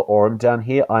into Sir Aurum down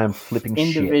here, I am flipping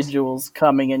shit. individuals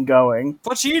coming and going.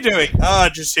 What are you doing? Oh,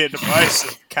 just here to buy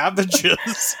some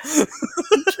cabbages.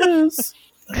 Cabbages.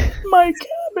 My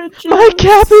cabbages. My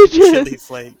cabbages! Chili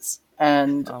flakes.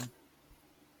 And Um,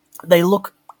 they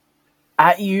look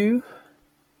at you,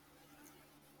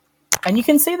 and you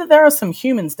can see that there are some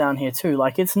humans down here too.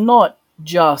 Like, it's not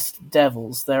just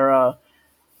devils. There are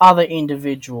other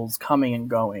individuals coming and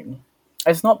going.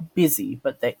 It's not busy,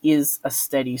 but there is a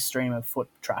steady stream of foot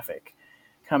traffic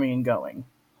coming and going.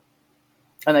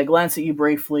 And they glance at you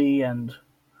briefly, and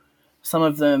some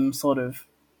of them sort of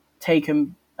take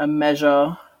a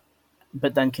measure,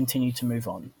 but then continue to move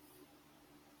on.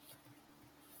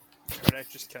 Kodak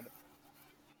just kind of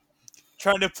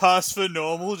trying to pass for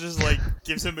normal, just like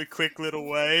gives him a quick little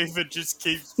wave and just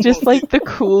keeps Just walking. like the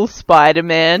cool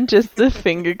Spider-Man, just the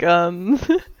finger guns.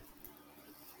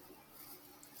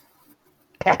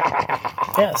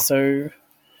 Yeah, so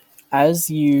as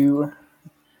you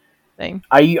Thing.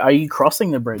 are you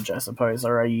crossing the bridge, I suppose,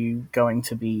 or are you going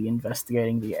to be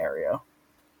investigating the area?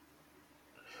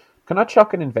 Can I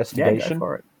chuck an Yeah, investigation? go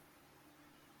for it.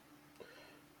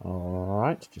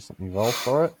 Alright, just let me roll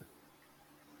for it.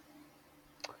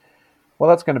 Well,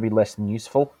 that's going to be less than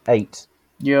useful. 8.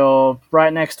 You're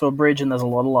right next to a bridge and there's a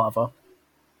lot of lava.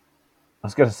 I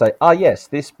was going to say, yes,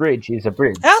 this bridge is a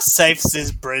bridge. How safe does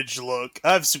this bridge look?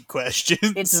 I have some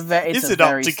questions. It's Is a it up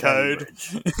very to steady code?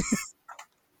 bridge.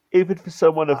 Even for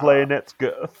someone of Leonette's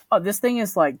girth. Oh, this thing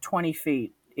is like 20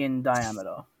 feet in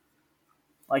diameter.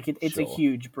 Like, it's a Sure.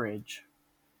 huge bridge.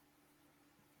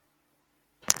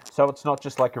 So it's not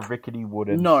just like a rickety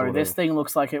wooden No, sort this of... thing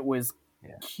looks like it was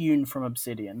Yeah. hewn from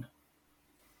obsidian.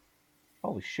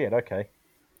 Holy shit, okay.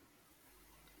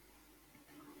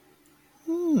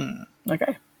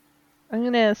 Okay. I'm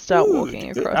gonna start Ooh,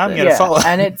 walking across I'm it. gonna follow.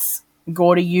 And it's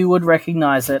Gordy, you would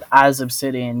recognize it as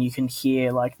obsidian. You can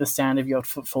hear like the sound of your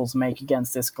footfalls make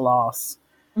against this glass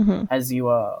as you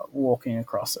are walking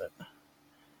across it.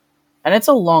 And it's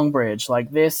a long bridge,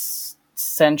 like this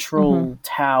central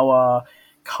tower,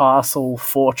 castle,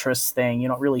 fortress thing, you're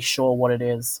not really sure what it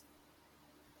is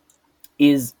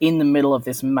in the middle of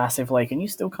this massive lake, and you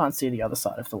still can't see the other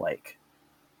side of the lake.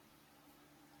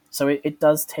 So it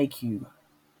does take you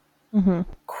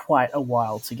quite a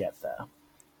while to get there.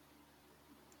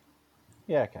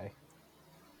 Yeah, okay.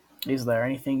 Is there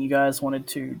anything you guys wanted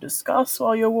to discuss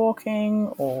while you're walking,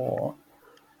 or...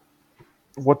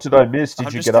 What did I miss?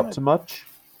 Did you get up to much?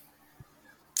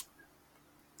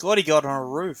 Gordy got on a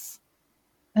roof.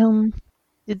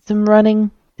 Did some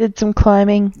running, did some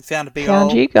climbing. We found a big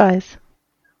Found hole. you guys.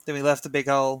 Then we left the big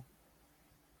hole.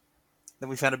 Then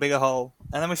we found a bigger hole.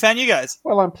 And then we found you guys.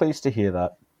 Well, I'm pleased to hear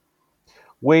that.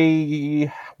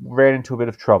 We ran into a bit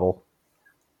of trouble.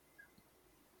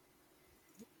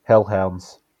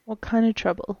 Hellhounds. What kind of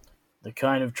trouble? The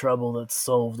kind of trouble that's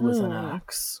solved with an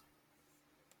axe.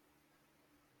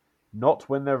 Not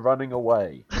when they're running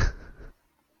away.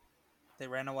 They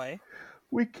ran away.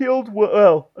 We killed,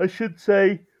 well, I should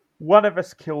say, one of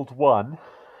us killed one,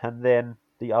 and then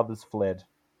the others fled.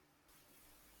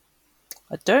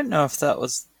 I don't know if that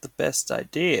was the best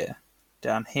idea.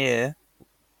 Down here,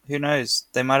 who knows?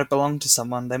 They might have belonged to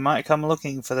someone. They might come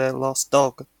looking for their lost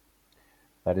dog.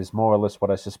 That is more or less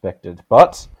what I suspected.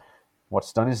 But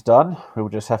what's done is done. We'll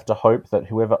just have to hope that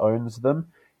whoever owns them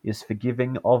is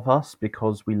forgiving of us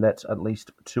because we let at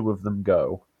least 2 of them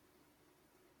go.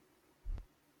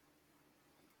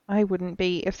 I wouldn't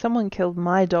be. If someone killed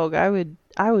my dog, I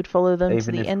would follow them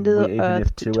to the end of the even earth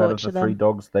if to 2 out of torture the 3 them.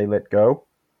 dogs they let go.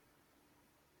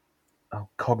 Oh,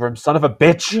 Cogram, son of a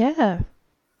bitch! Yeah.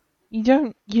 You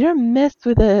don't mess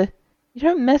with a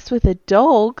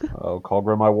dog. Oh,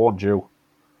 Cogram, I warned you.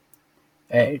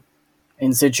 Hey,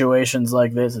 in situations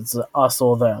like this, it's us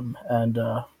or them, and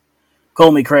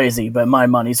call me crazy, but my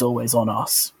money's always on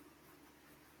us.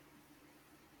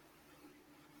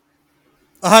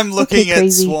 I'm looking Okay, at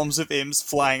crazy. swarms of imps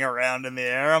flying around in the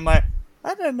air. I'm like,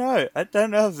 I don't know. I don't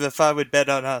know if I would bet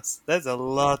on us. There's a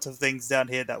lot of things down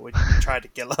here that would try to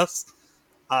kill us.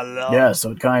 A lot. Yeah,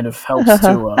 so it kind of helps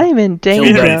to... I'm in kill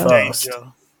We're them danger. in first.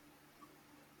 danger.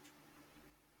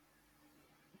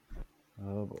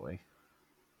 Oh, boy.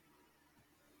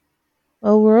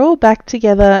 Well, we're all back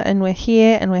together and we're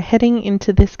here and we're heading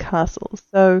into this castle.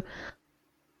 So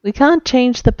we can't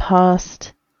change the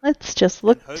past. Let's just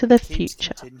look Hope to the keeps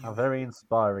future. continuing. How very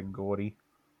inspiring, Gordy.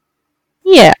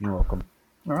 Yeah, You're welcome.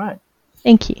 Alright.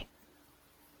 thank you.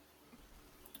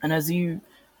 And as you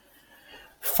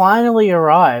finally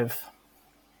arrive,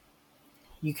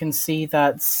 you can see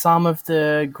that some of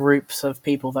the groups of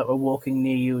people that were walking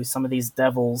near you, some of these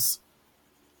devils,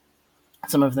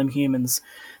 some of them humans,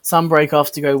 some break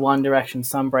off to go one direction,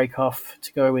 some break off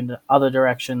to go in other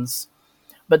directions.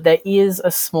 But there is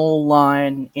a small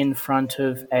line in front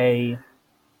of a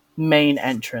main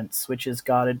entrance, which is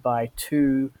guarded by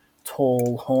 2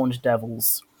 tall horned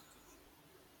devils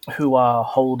who are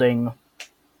holding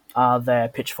their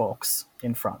pitchforks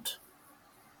in front.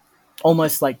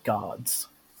 Almost like guards.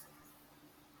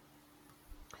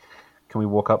 Can we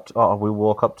walk up to... Oh, we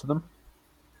walk up to them?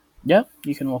 Yeah,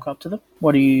 you can walk up to them.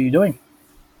 What are you doing?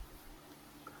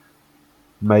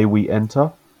 May we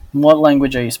enter? What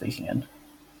language are you speaking in?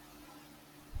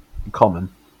 Common.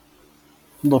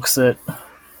 Looks at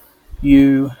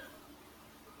you,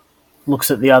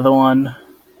 looks at the other one.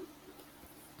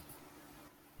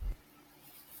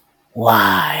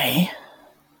 Why?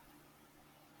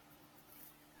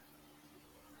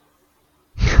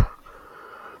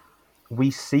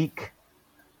 We seek...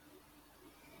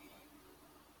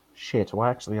 Shit, why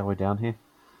actually are we down here?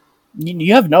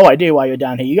 You have no idea why you're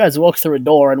down here. You guys walked through a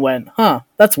door and went, huh,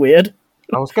 that's weird.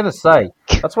 I was going to say,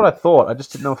 that's what I thought. I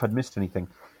just didn't know if I'd missed anything.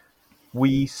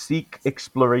 We seek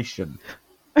exploration.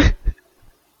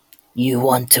 You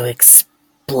want to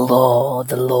explore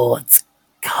the Lord's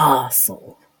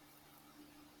castle.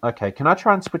 Okay, can I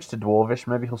try and switch to Dwarvish?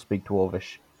 Maybe he'll speak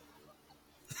Dwarvish.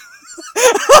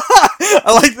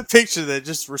 I like the picture there,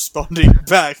 just responding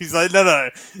back. He's like, no,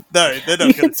 they're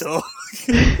not going to talk.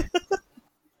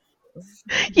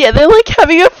 Yeah, they're like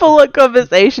having a full-on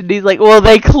conversation. He's like, well,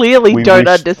 they clearly We don't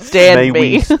wish- understand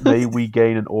me. May we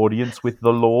gain an audience with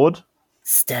the Lord?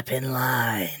 Step in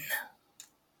line.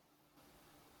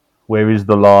 Where is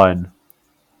the line?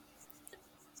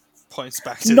 Points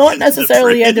back to Not the end of the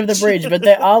necessarily the end of the bridge. bridge, but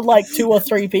there are like 2 or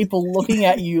 3 people looking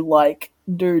at you like,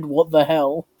 dude, what the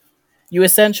hell? You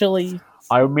essentially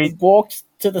I mean, walked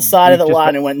to the side of the We've just line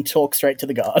got- and went and talked straight to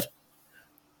the guard.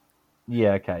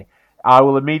 Yeah, okay. I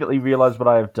will immediately realize what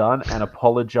I have done and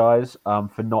apologize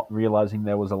for not realizing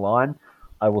there was a line.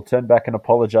 I will turn back and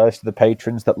apologize to the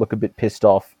patrons that look a bit pissed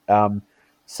off,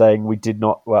 saying we did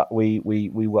not. Well, we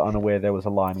were unaware there was a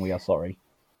line. We are sorry.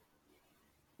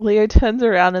 Leo turns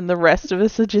around and the rest of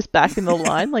us are just back in the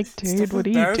line. Like, dude, Stop what are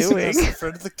you embarrassing doing? us in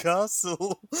front of the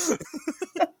castle.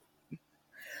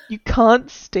 You can't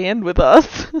stand with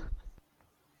us.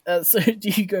 So do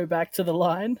you go back to the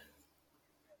line?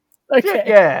 Okay.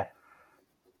 Yeah.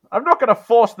 I'm not going to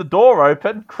force the door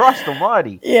open. Christ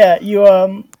almighty. Yeah,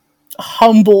 you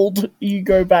humbled. You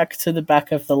go back to the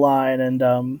back of the line,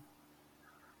 and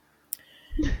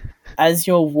as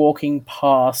you're walking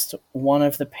past, one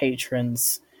of the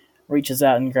patrons reaches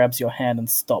out and grabs your hand and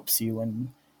stops you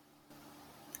and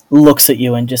looks at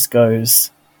you and just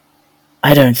goes,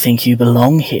 "I don't think you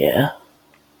belong here."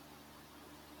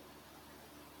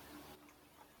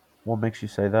 What makes you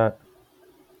say that?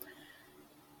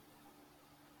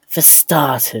 For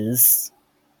starters,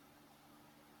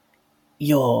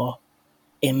 you're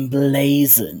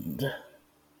emblazoned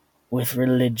with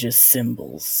religious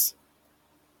symbols.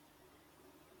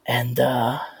 And,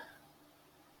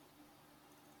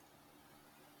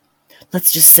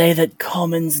 let's just say that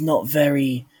common's not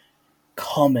very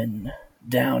common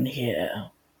down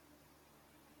here.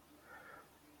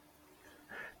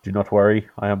 Do not worry.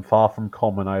 I am far from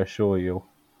common, I assure you.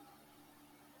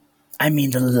 I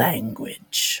mean the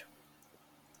language.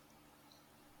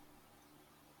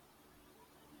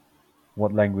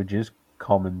 What language is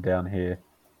common down here?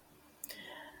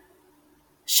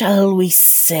 Shall we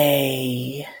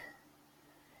say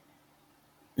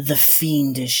the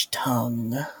fiendish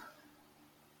tongue?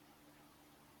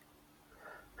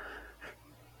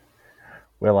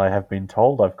 Well, I have been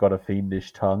told I've got a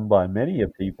fiendish tongue by many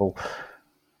of people.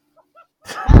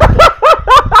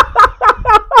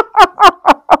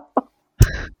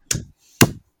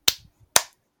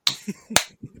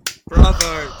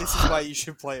 Bravo! This is why you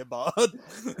should play a bard.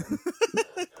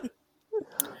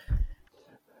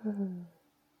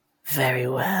 Very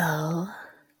well.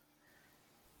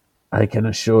 I can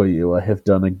assure you I have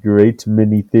done a great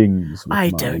many things with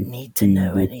I my don't need to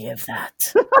know fiendish- any of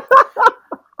that.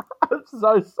 I'm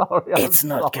so sorry. It's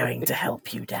not going to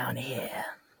help you down here.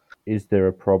 Is there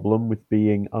a problem with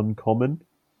being uncommon?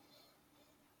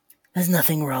 There's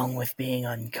nothing wrong with being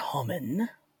uncommon.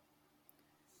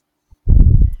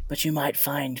 But you might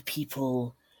find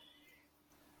people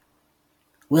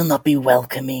will not be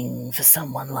welcoming for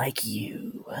someone like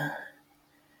you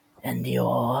and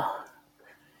your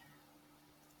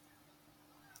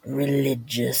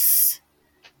religious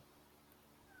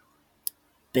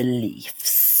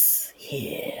beliefs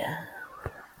here.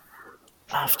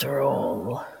 After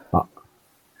all,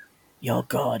 your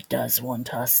God does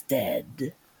want us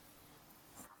dead.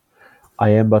 I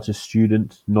am but a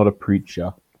student, not a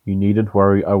preacher. You needn't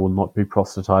worry, I will not be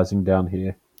proselytizing down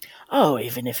here. Oh,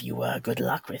 even if you were, good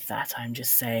luck with that. I'm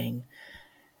just saying.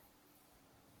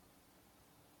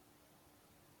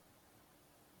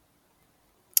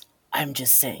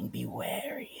 Be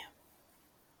wary.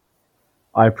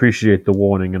 I appreciate the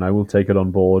warning and I will take it on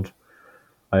board.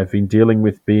 I have been dealing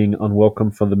with being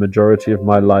unwelcome for the majority of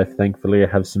my life. Thankfully, I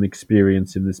have some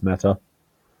experience in this matter.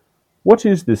 What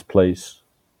is this place?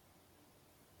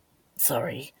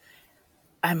 Sorry,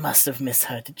 I must have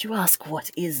misheard. Did you ask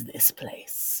what is this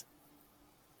place?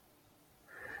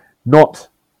 Not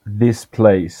this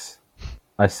place,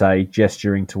 I say,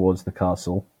 gesturing towards the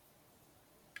castle.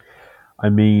 I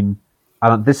mean,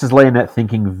 this is Leonette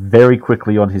thinking very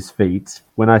quickly on his feet.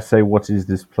 When I say what is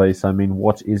this place, I mean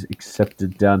what is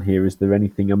accepted down here. Is there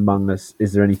anything among us?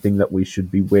 Is there anything that we should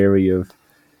be wary of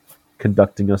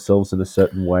conducting ourselves in a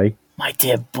certain way? My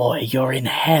dear boy, you're in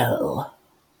hell.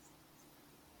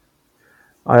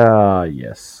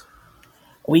 Yes.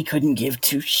 We couldn't give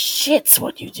two shits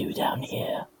what you do down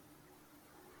here.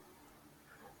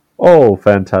 Oh,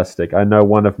 fantastic. I know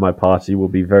one of my party will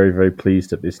be very, very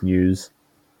pleased at this news.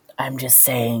 I'm just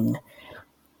saying,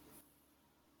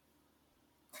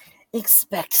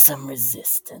 expect some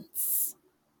resistance.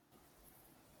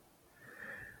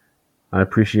 I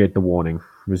appreciate the warning.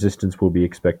 Resistance will be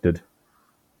expected.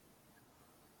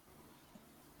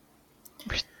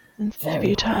 Very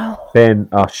futile. Ben,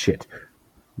 shit.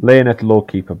 Leonette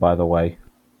Lawkeeper, by the way.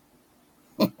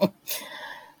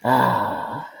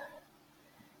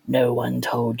 No one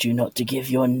told you not to give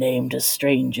your name to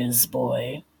strangers,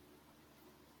 boy.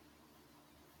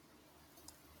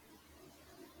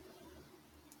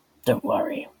 Don't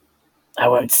worry. I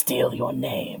won't steal your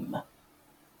name.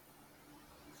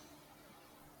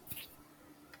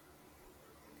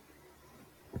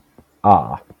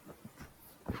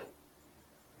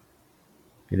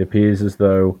 It appears as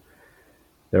though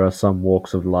there are some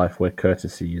walks of life where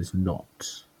courtesy is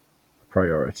not a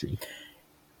priority.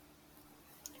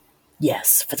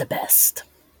 Yes, for the best.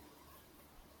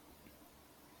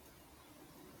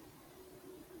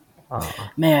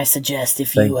 May I suggest,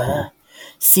 if Thank you you.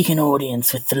 seek an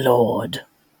audience with the Lord,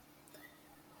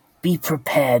 be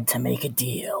prepared to make a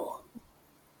deal.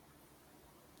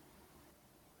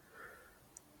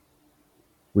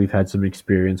 We've had some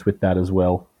experience with that as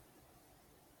well.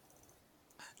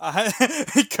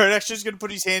 Kodak's just going to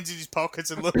put his hands in his pockets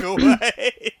and look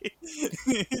away.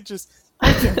 Just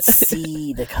I can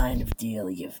see the kind of deal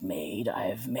you've made. I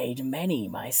have made many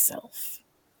myself.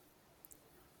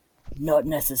 Not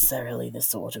necessarily the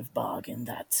sort of bargain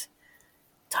that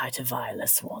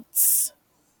Titavilus wants.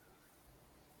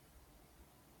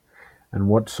 And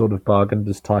what sort of bargain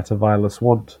does Titavilus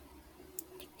want?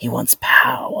 He wants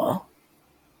power.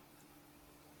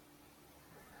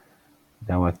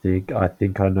 Now I think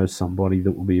I know somebody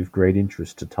that will be of great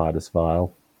interest to Titus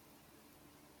Vile.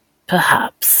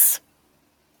 Perhaps.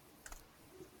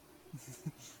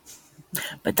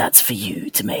 But that's for you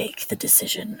to make the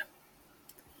decision.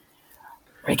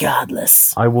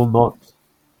 Regardless. I will not.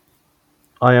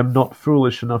 I am not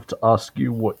foolish enough to ask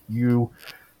you what you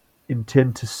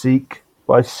intend to seek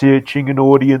by searching an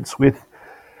audience with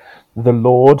the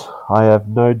Lord. I have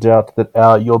no doubt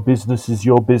that your business is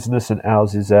your business and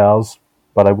ours is ours,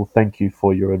 but I will thank you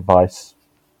for your advice.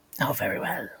 Oh, very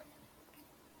well.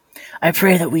 I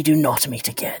pray that we do not meet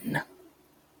again.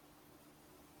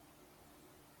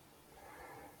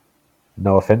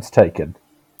 No offense taken.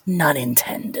 None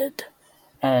intended.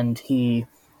 And he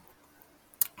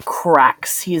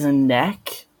cracks his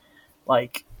neck,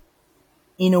 like,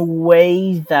 in a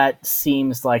way that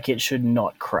seems like it should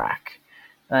not crack.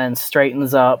 And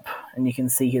straightens up, and you can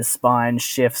see his spine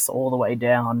shifts all the way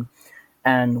down,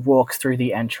 and walks through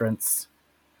the entrance.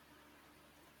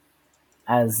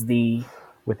 As the...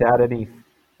 Without any...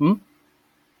 Hmm?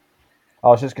 I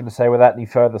was just going to say, without any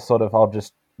further sort of, I'll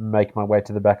just make my way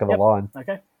to the back of the line.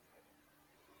 Okay.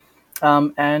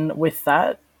 And with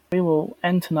that, we will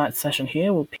end tonight's session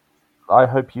here. I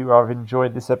hope you have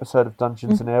enjoyed this episode of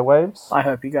Dungeons and Airwaves. I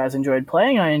hope you guys enjoyed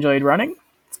playing. I enjoyed running.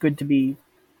 It's good to be...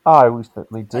 We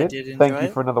certainly did. did enjoy Thank you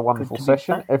it. for another wonderful Good to be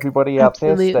session. back. Everybody out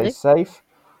there, Absolutely. stay safe,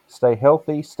 stay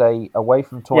healthy, stay away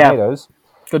from tornadoes.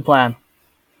 Good plan.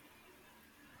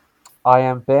 I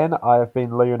am Ben. I have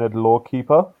been Leonid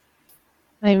Lawkeeper.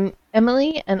 I'm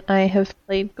Emily, and I have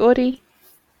played Gordy.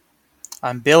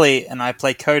 I'm Billy, and I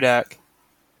play Kodak.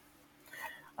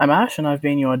 I'm Ash, and I've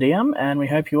been your DM, and we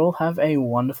hope you all have a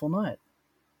wonderful night.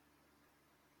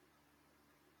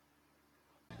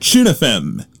 Tune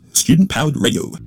FM, student-powered radio.